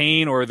actually in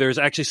pain, or there's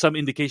actually some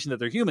indication that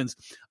they're humans.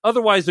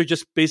 Otherwise, they're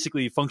just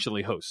basically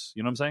functionally hosts.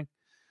 You know what I'm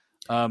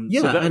saying?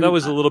 So that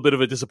was a little bit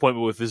of a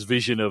disappointment with this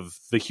vision of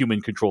the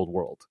human-controlled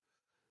world.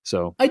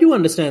 So I do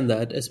understand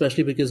that,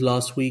 especially because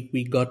last week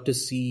we got to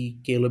see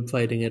Caleb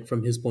fighting it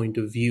from his point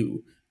of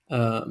view,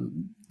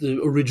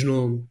 the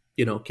original,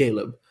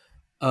 Caleb.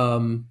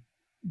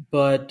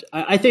 But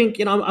I think,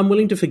 I'm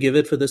willing to forgive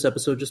it for this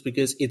episode just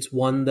because it's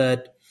one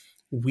that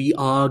we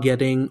are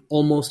getting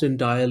almost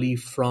entirely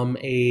from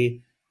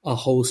a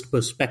host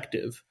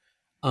perspective.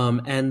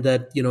 And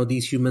that,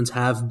 these humans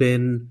have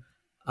been,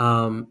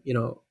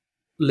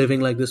 living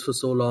like this for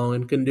so long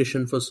and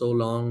conditioned for so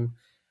long.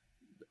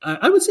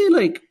 I would say,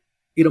 like,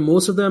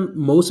 most of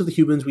the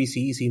humans we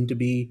see seem to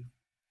be,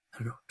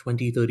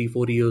 20, 30,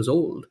 40 years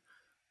old.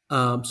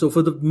 So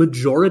for the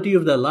majority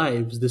of their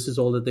lives, this is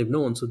all that they've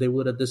known. So they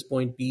would at this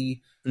point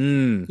be,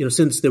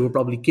 since they were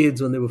probably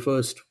kids when they were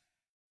first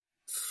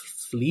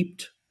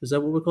fleeped. Is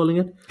that what we're calling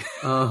it?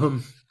 They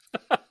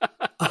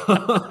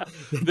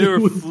were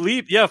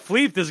fleeped. Yeah,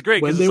 fleeped is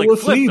great because it's like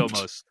flipped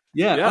almost.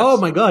 Yeah. Yes. Oh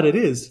my God, it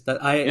is.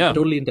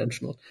 Totally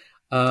intentional.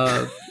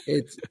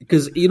 It's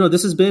because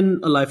this has been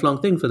a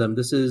lifelong thing for them.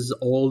 This is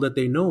all that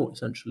they know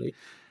essentially.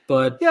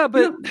 But I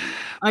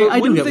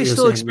wouldn't they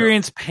still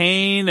experience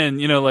pain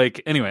and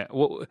anyway?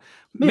 Well,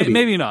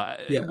 maybe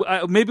not.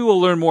 Yeah. Maybe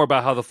we'll learn more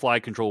about how the fly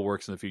control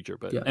works in the future.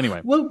 But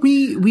anyway, well,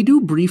 we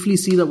do briefly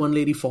see that one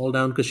lady fall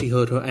down because she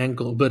hurt her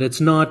ankle, but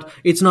it's not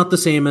the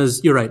same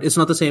as you're right. It's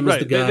not the same as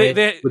the guy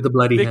with the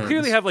bloody hands. They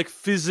clearly have like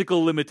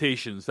physical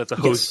limitations that the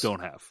hosts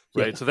don't have,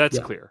 right? Yeah. So that's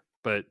clear.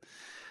 But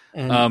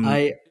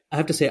I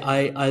have to say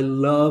I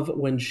love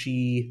when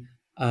she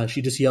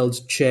just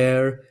yells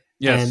chair.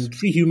 Yes. And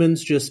 3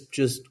 humans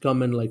just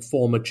come and like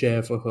form a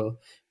chair for her.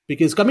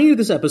 Because coming into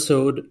this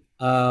episode,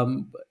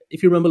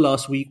 if you remember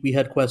last week, we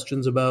had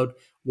questions about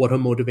what her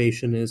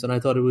motivation is, and I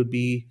thought it would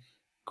be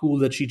cool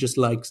that she just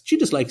likes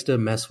to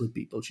mess with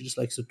people. She just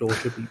likes to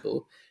torture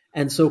people.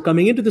 And so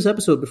coming into this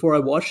episode, before I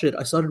watched it,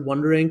 I started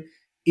wondering,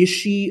 is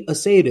she a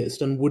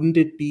sadist? And wouldn't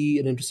it be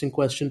an interesting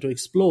question to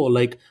explore?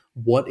 Like,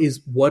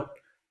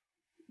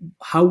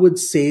 how would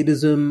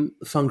sadism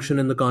function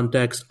in the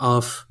context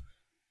of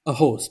a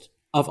host?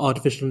 Of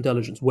artificial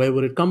intelligence? Where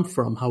would it come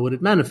from? How would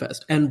it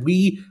manifest? And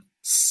we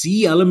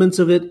see elements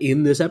of it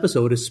in this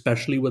episode,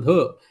 especially with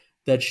her,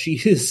 that she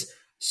is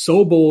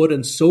so bored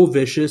and so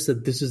vicious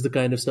that this is the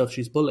kind of stuff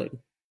she's pulling.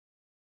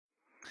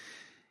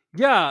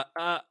 Yeah.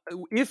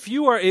 If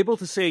you are able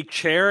to say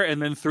chair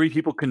and then 3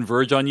 people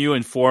converge on you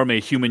and form a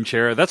human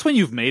chair, that's when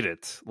you've made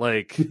it.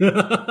 Like,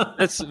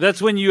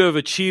 that's when you have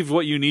achieved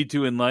what you need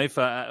to in life.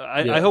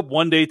 I hope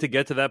one day to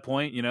get to that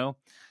point,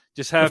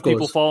 Just have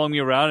people following me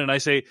around, and I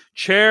say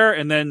chair,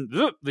 and then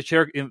the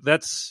chair.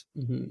 That's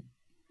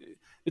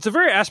it's a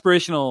very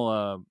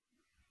aspirational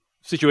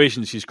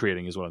situation she's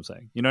creating, is what I'm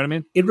saying. You know what I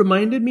mean? It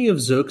reminded me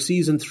of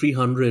Xerxes in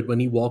 300 when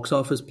he walks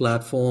off his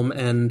platform,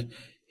 and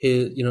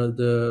I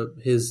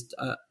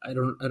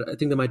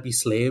think there might be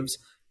slaves.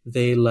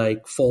 They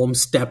like form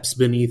steps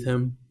beneath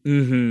him.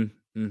 Mm-hmm.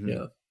 Mm-hmm.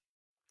 Yeah.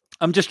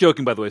 I'm just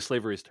joking, by the way.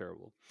 Slavery is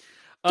terrible.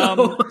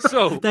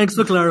 So thanks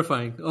for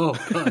clarifying. Oh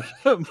gosh.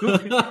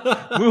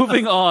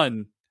 moving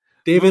on.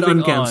 David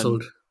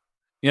uncancelled.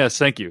 Yes,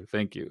 thank you.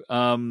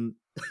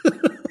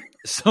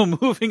 So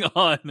moving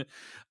on.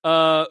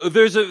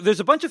 There's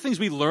a bunch of things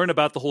we learn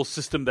about the whole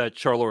system that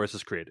Charlores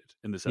has created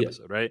in this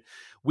episode, right?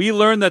 We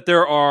learn that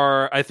there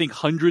are, I think,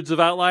 hundreds of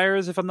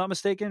outliers, if I'm not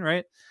mistaken,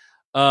 right?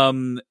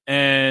 And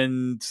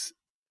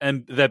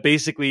that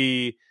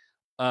basically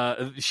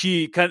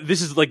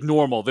this is like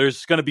normal.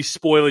 There's going to be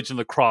spoilage in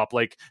the crop.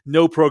 Like,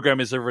 no program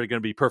is ever going to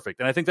be perfect.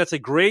 And I think that's a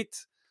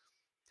great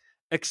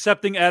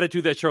accepting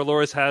attitude that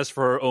Charlores has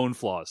for her own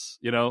flaws.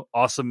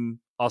 Awesome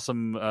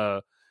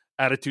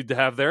attitude to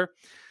have there.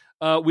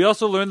 We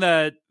also learned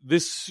that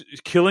this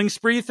killing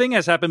spree thing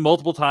has happened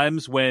multiple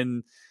times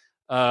when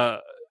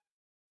I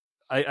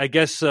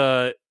guess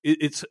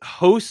it's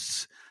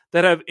hosts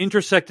that have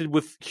intersected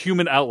with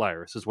human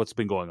outliers is what's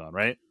been going on,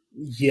 right?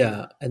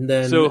 Yeah, and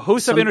then so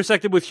hosts have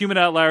intersected with human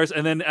outliers,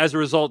 and then as a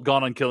result,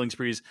 gone on killing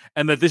sprees,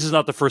 and that this is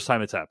not the first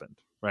time it's happened,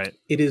 right?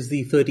 It is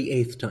the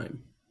 38th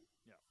time.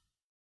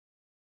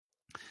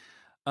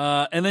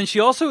 Yeah. And then she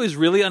also is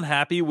really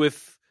unhappy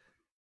with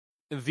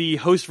the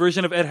host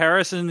version of Ed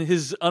Harris and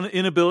his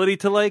inability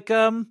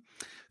to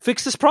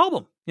fix this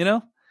problem. Yeah,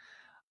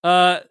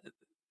 go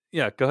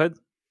ahead.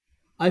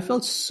 I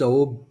felt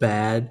so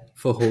bad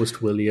for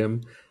host William.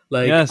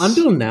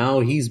 Until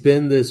now, he's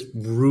been this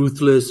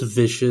ruthless,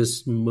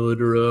 vicious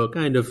murderer,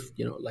 kind of,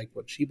 like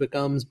what she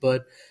becomes.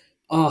 But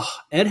Oh,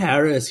 Ed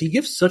Harris, he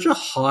gives such a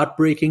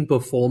heartbreaking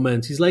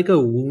performance. He's like a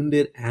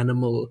wounded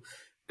animal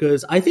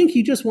because I think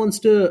he just wants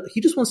to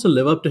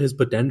live up to his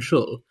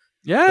potential.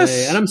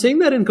 Yes. And I'm saying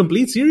that in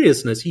complete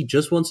seriousness. He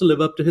just wants to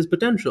live up to his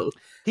potential.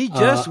 He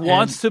just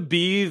wants to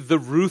be the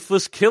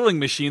ruthless killing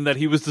machine that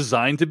he was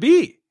designed to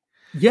be.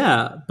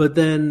 Yeah, but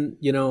then,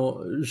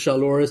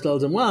 Shaloris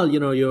tells him, well,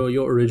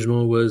 your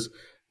original was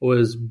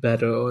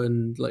better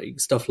and like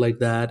stuff like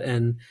that.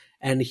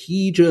 And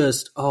he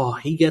just,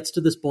 he gets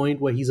to this point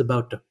where he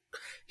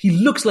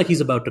looks like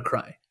he's about to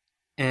cry.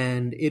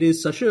 And it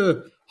is such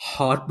a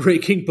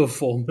heartbreaking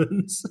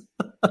performance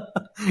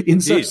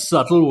in such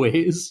subtle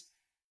ways.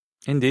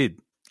 Indeed.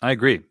 I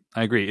agree.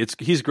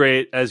 He's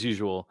great as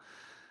usual.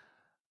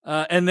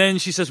 And then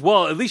she says,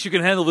 well, at least you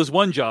can handle this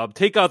one job.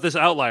 Take out this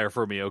outlier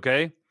for me,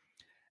 okay?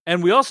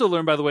 And we also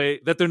learn, by the way,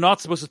 that they're not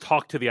supposed to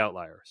talk to the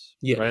outliers.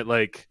 Yeah. Right?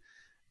 Like,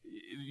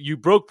 you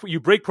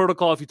break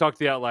protocol if you talk to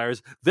the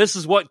outliers. This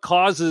is what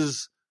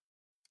causes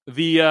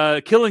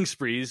the killing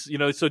sprees,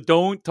 so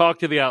don't talk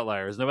to the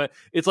outliers. No,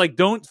 it's like,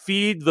 don't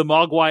feed the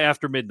Mogwai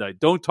after midnight.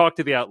 Don't talk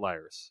to the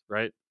outliers,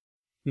 right?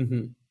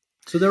 Mm-hmm.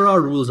 So there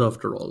are rules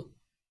after all.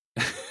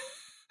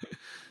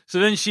 So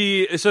then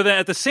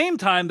at the same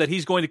time that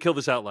he's going to kill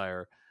this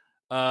outlier,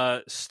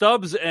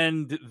 Stubbs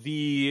and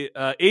the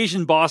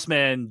Asian boss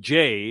man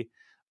Jay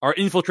are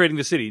infiltrating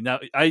the city. Now,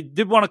 I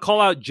did want to call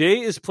out,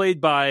 Jay is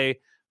played by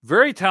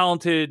very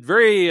talented,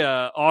 very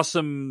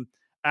awesome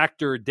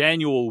actor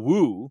Daniel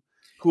Wu,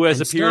 who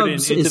has appeared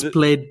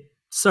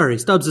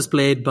Stubbs is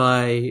played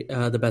by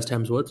the best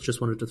Hemsworth. Just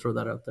wanted to throw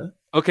that out there.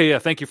 Okay, yeah,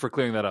 thank you for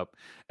clearing that up.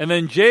 And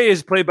then Jay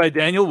is played by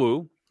Daniel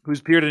Wu,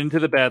 who's appeared in Into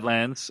the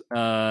Badlands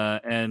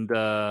and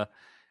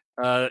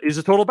is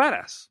a total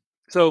badass.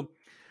 So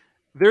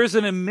there's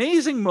an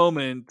amazing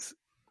moment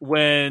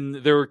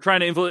when they're trying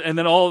to influence, and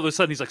then all of a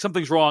sudden he's like,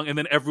 something's wrong, and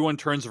then everyone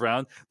turns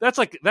around. That's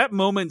like, that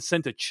moment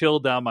sent a chill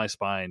down my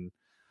spine,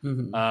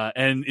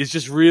 and is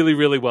just really,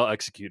 really well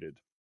executed.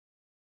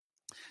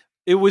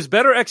 It was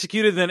better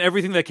executed than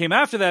everything that came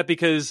after that,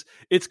 because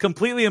it's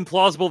completely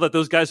implausible that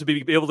those guys would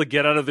be able to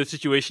get out of their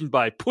situation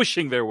by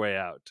pushing their way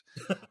out.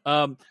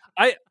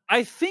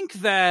 I think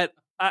that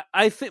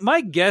I think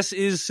my guess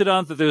is,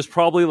 Siddhant, that there's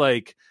probably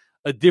like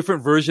a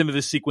different version of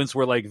this sequence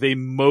where like they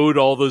mowed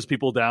all those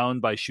people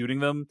down by shooting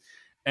them,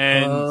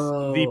 and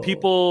the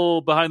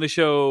people behind the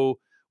show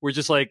were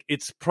just like,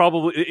 it's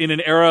probably in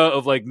an era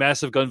of like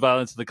massive gun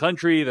violence in the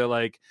country. They're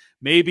like,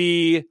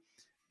 maybe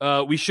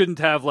we shouldn't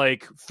have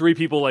like 3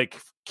 people like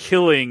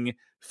killing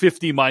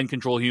 50 mind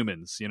control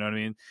humans. You know what I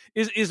mean?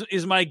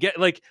 Is my get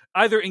like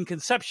either in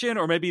conception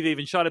or maybe they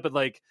even shot it, but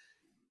like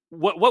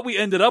what we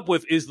ended up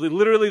with is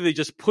literally they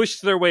just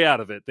pushed their way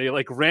out of it. They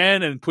like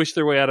ran and pushed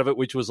their way out of it,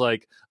 which was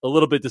like a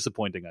little bit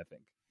disappointing, I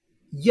think.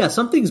 Yeah,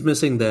 something's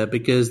missing there,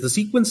 because the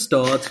sequence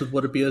starts with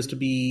what appears to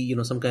be,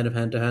 some kind of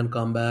hand-to-hand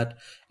combat,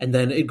 and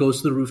then it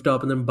goes to the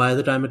rooftop, and then by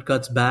the time it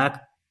cuts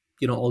back,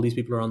 all these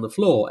people are on the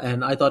floor.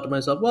 And I thought to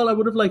myself, well, I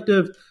would have liked to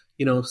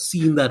have,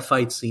 seen that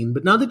fight scene.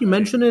 But now that you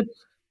mention it,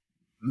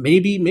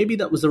 maybe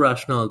that was the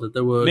rationale, that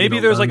there were maybe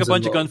there's like a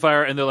bunch involved. of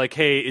gunfire, and they're like,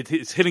 hey,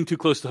 it's hitting too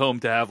close to home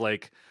to have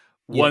like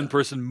one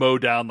person mow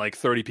down like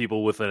 30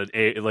 people with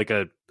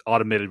a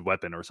automated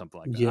weapon or something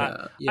like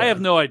that. Yeah. I have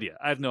no idea.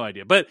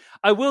 But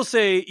I will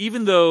say,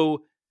 even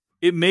though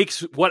it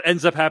makes what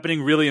ends up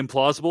happening really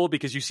implausible,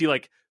 because you see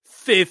like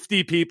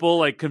 50 people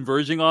like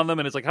converging on them,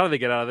 and it's like, how do they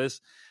get out of this?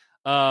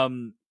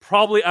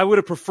 Probably I would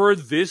have preferred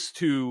this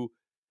to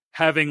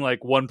having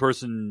like one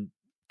person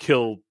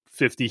kill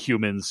 50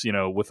 humans,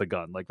 with a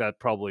gun. Like that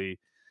I probably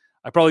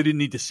didn't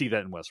need to see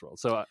that in Westworld.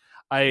 So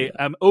I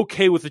am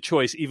okay with the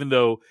choice, even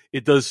though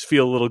it does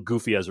feel a little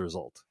goofy as a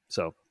result.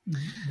 So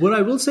what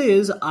I will say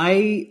is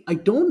I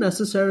don't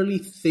necessarily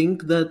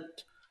think that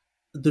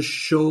the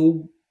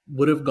show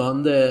would have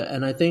gone there,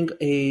 and I think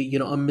a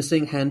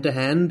missing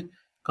hand-to-hand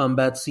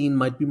combat scene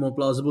might be more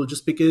plausible,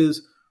 just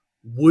because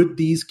would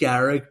these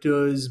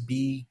characters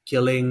be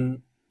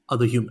killing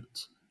other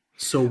humans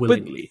so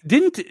willingly? But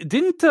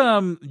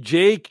didn't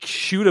Jake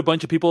shoot a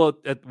bunch of people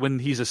when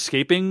he's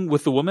escaping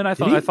with the woman? I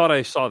thought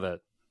I saw that.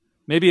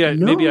 Maybe I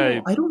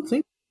don't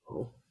think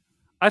so.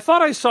 I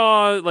thought I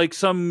saw like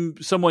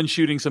someone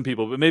shooting some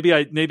people, but maybe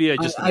I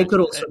just I could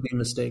also be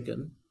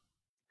mistaken.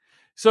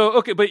 So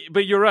okay,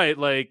 but you're right.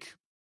 Like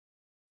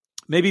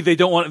maybe they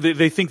don't want.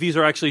 They think these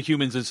are actually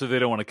humans, and so they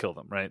don't want to kill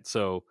them, right?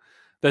 So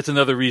that's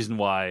another reason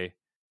why.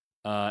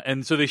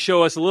 And so they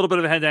show us a little bit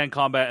of hand-to-hand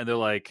combat, and they're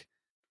like,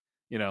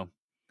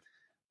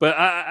 But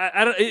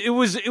I don't.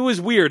 It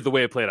was weird the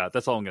way it played out.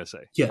 That's all I'm gonna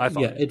say. Yeah.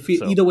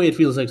 Either way, it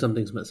feels like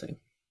something's missing.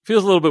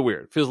 Feels a little bit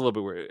weird.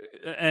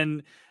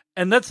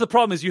 And that's the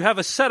problem, is you have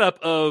a setup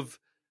of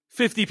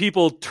 50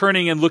 people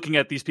turning and looking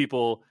at these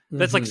people.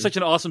 That's like such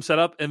an awesome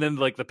setup, and then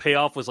like the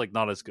payoff was like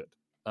not as good.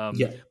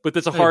 But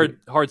that's a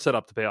hard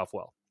setup to pay off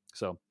well.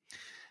 So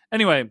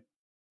anyway,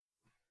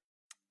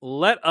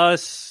 let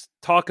us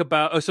talk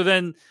about. So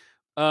then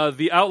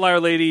the outlier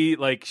lady,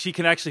 like she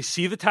can actually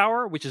see the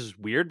tower, which is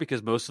weird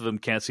because most of them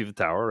can't see the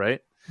tower,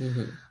 right?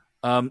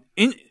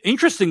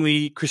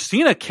 Interestingly,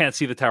 Christina can't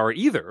see the tower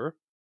either.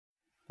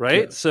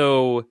 right? Yeah.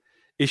 So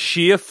is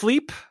she a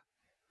fleep?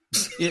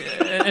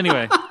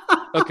 Anyway,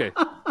 okay.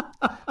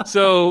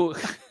 So,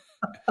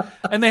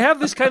 and they have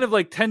this kind of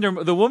like tender.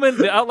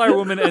 The outlier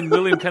woman, and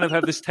William kind of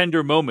have this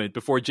tender moment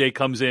before Jay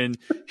comes in,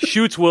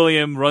 shoots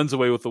William, runs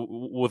away with the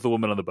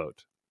woman on the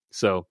boat.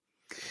 So,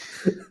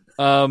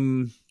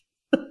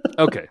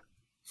 okay.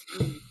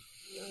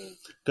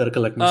 Gotta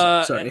collect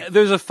myself. Sorry.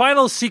 There's a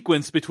final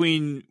sequence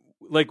between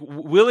like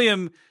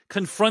William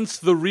confronts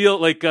the real,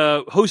 like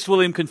host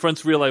William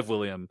confronts real life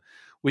William,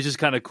 which is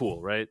kind of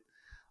cool, right?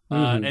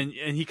 And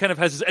he kind of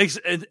has this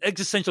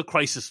existential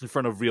crisis in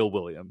front of real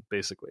William,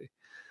 basically.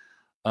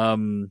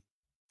 And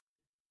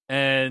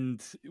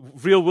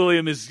real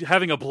William is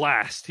having a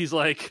blast. He's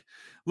like,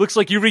 looks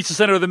like you reached the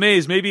center of the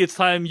maze. Maybe it's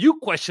time you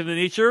question the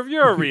nature of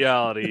your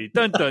reality.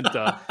 Dun, dun,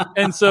 dun.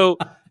 And so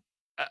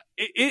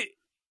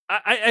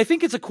I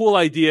think it's a cool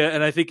idea,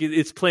 and I think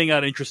it's playing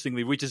out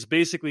interestingly, which is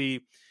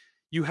basically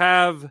you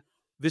have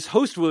this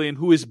host William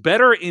who is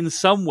better in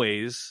some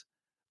ways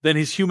than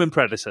his human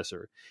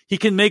predecessor. He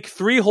can make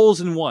 3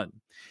 holes in 1.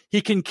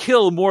 He can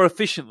kill more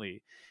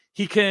efficiently.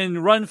 He can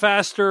run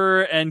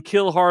faster and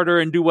kill harder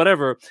and do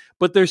whatever.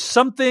 But there's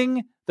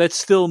something that's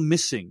still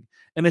missing,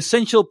 an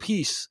essential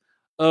piece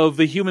of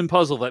the human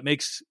puzzle that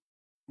makes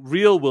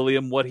real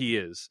William what he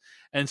is.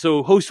 And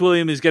so host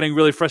William is getting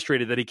really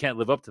frustrated that he can't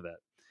live up to that.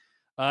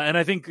 And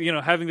I think,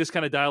 having this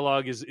kind of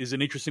dialogue is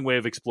an interesting way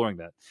of exploring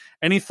that.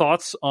 Any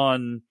thoughts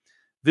on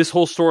this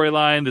whole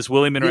storyline, this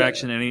William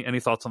interaction? Yeah. Any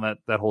thoughts on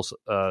that whole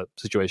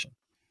situation?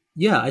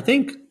 Yeah, I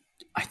think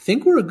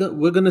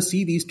we're gonna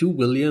see these two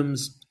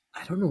Williams,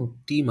 I don't know,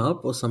 team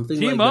up or something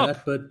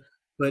that.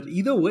 But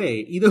either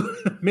way,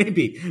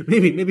 maybe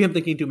I'm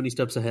thinking too many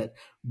steps ahead.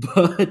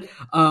 But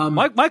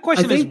my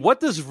question is, what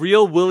does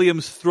real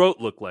William's throat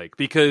look like?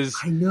 Because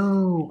I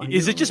know.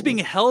 Is it just being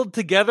held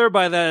together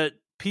by that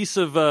piece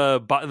of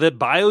the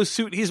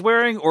biosuit he's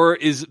wearing, or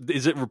is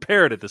it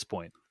repaired at this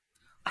point?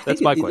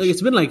 That's my question.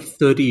 It's been like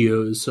 30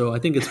 years, so I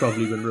think it's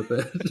probably been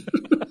repaired.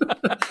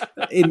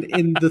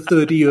 in the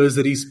 30 years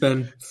that he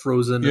spent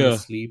frozen and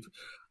asleep.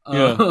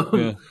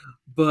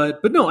 But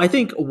no, I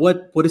think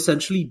what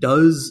essentially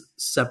does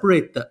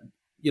separate them,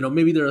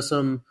 maybe there are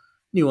some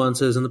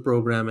nuances in the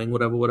programming,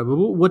 whatever. But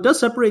what does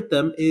separate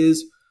them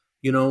is,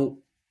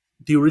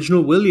 the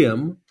original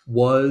William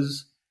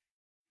was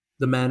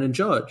the man in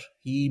charge.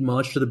 He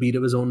marched to the beat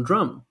of his own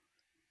drum.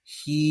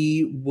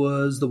 He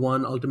was the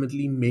one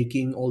ultimately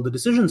making all the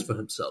decisions for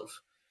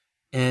himself.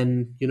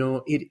 And,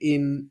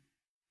 in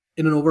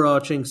an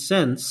overarching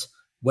sense,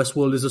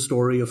 Westworld is a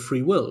story of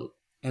free will.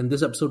 And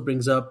this episode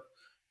brings up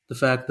the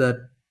fact that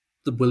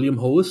the William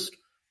host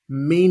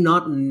may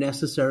not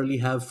necessarily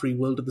have free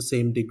will to the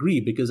same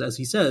degree, because as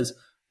he says,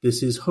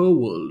 this is her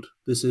world.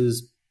 This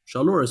is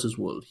Charloris's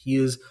world. He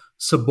is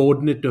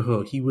subordinate to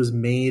her. He was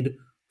made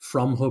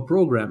from her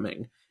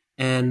programming.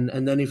 And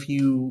then if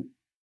you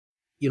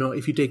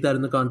take that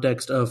in the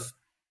context of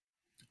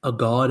a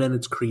god and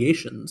its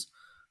creations,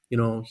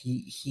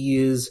 he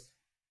is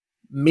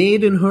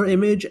made in her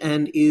image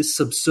and is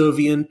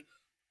subservient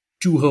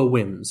to her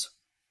whims.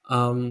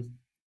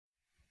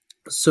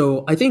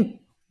 So I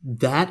think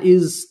that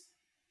is,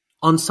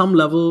 on some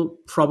level,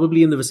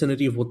 probably in the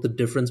vicinity of what the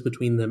difference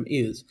between them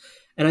is.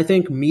 And I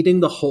think meeting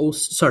the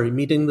host human,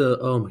 the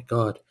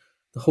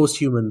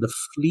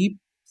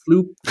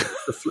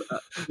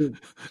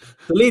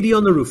lady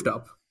on the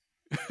rooftop.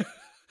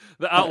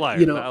 The outlier.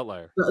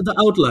 The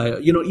outlier.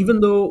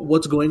 Even though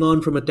what's going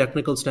on from a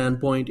technical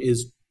standpoint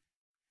is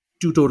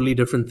two totally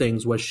different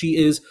things, where she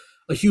is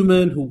a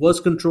human who was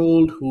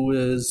controlled, who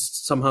is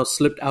somehow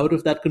slipped out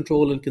of that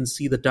control and can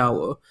see the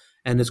tower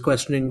and is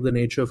questioning the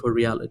nature of her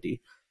reality.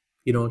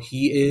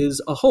 He is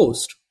a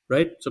host,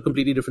 right? So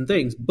completely different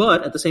things.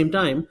 But at the same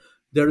time,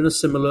 they're in a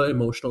similar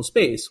emotional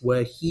space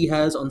where he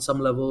has, on some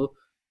level,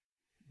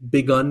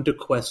 begun to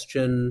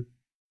question,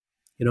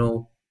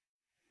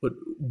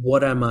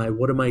 what am I?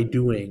 What am I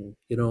doing?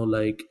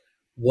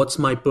 What's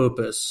my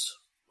purpose?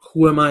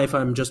 Who am I if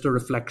I'm just a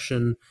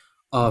reflection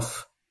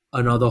of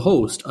another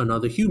host,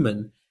 another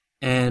human?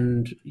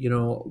 And,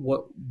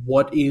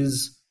 what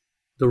is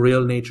the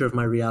real nature of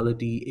my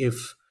reality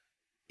if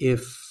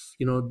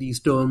these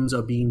terms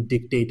are being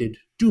dictated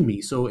to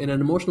me? So in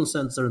an emotional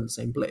sense, they're in the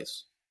same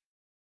place.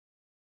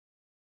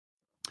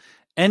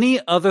 Any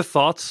other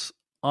thoughts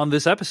on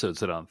this episode,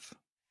 Siddhanth?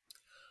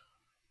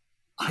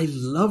 I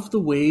love the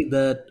way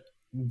that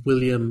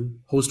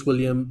host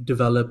William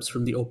develops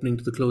from the opening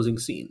to the closing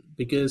scene,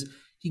 because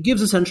he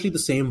gives essentially the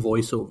same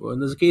voiceover.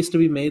 And there's a case to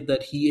be made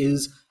that he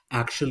is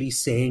actually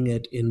saying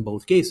it in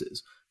both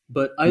cases.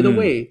 But either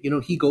way,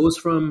 he goes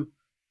from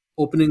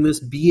opening this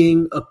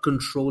being a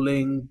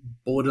controlling,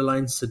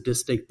 borderline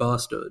sadistic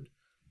bastard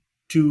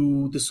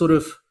to this sort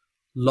of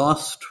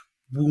lost,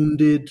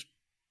 wounded,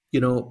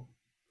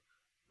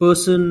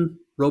 person,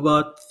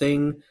 robot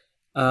thing.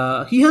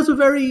 He has a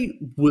very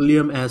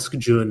William-esque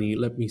journey,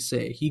 let me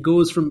say. He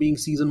goes from being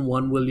season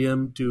 1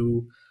 William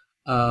to,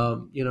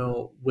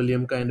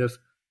 William kind of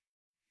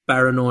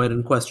paranoid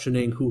and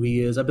questioning who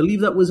he is. I believe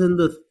that was in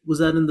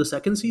the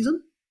second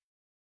season?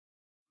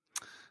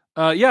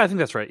 Yeah, I think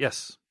that's right.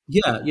 Yes.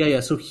 Yeah.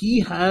 So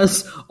he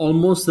has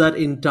almost that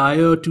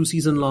entire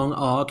 2-season-long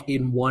arc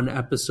in one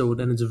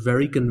episode, and it's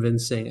very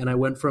convincing. And I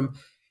went from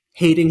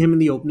hating him in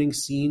the opening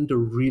scene to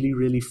really,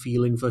 really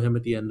feeling for him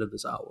at the end of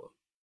this hour.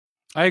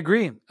 I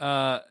agree.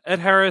 Ed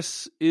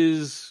Harris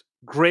is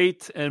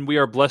great, and we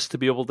are blessed to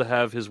be able to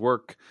have his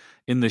work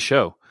in the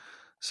show.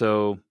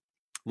 So,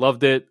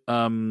 loved it.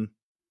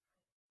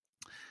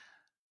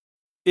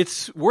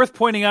 It's worth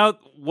pointing out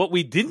what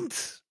we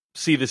didn't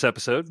see this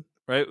episode,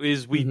 right?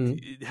 Is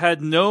we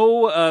had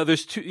no,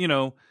 there's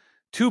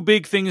two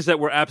big things that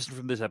were absent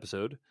from this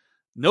episode.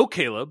 No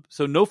Caleb,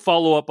 so no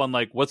follow-up on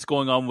like what's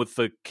going on with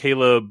the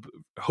Caleb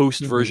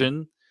host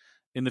version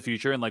in the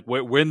future, and like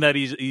when that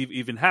is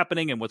even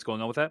happening and what's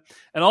going on with that.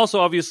 And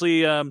also,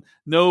 obviously,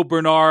 no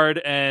Bernard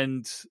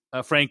and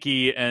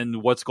Frankie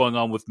and what's going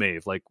on with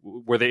Maeve. Like,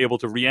 were they able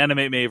to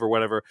reanimate Maeve or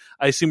whatever?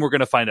 I assume we're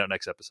going to find out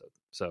next episode.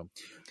 So,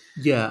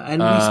 yeah,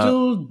 and we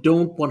still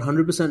don't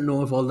 100%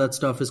 know if all that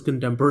stuff is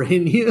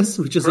contemporaneous,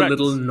 which is a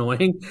little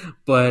annoying.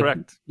 But,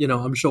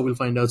 I'm sure we'll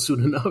find out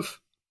soon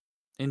enough.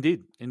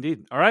 Indeed.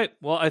 All right.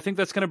 Well, I think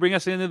that's going to bring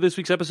us into this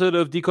week's episode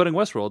of Decoding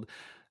Westworld.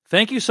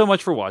 Thank you so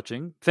much for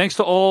watching. Thanks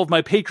to all of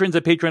my patrons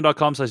at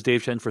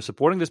patreon.com/Dave Chen for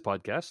supporting this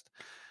podcast.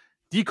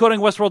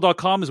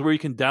 DecodingWestworld.com is where you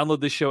can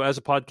download this show as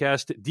a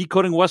podcast.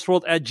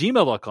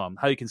 DecodingWestworld@gmail.com,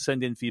 how you can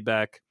send in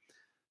feedback.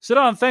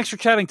 Siddhant, thanks for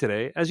chatting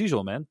today, as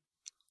usual, man.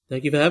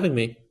 Thank you for having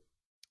me.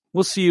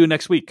 We'll see you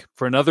next week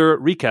for another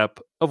recap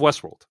of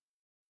Westworld.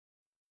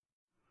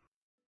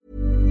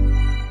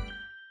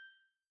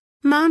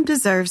 Mom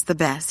deserves the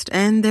best,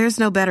 and there's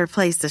no better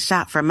place to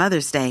shop for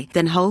Mother's Day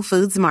than Whole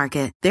Foods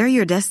Market. They're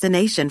your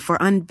destination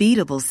for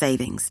unbeatable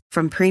savings,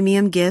 from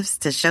premium gifts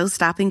to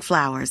show-stopping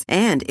flowers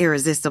and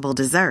irresistible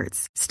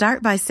desserts.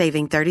 Start by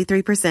saving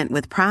 33%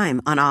 with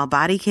Prime on all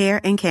body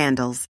care and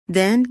candles.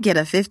 Then get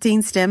a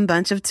 15-stem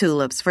bunch of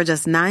tulips for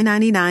just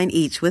 $9.99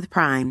 each with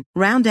Prime.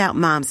 Round out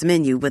Mom's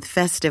menu with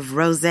festive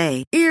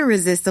rosé,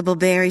 irresistible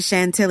berry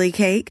chantilly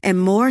cake,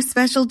 and more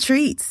special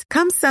treats.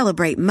 Come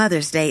celebrate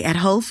Mother's Day at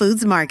Whole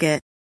Foods Market.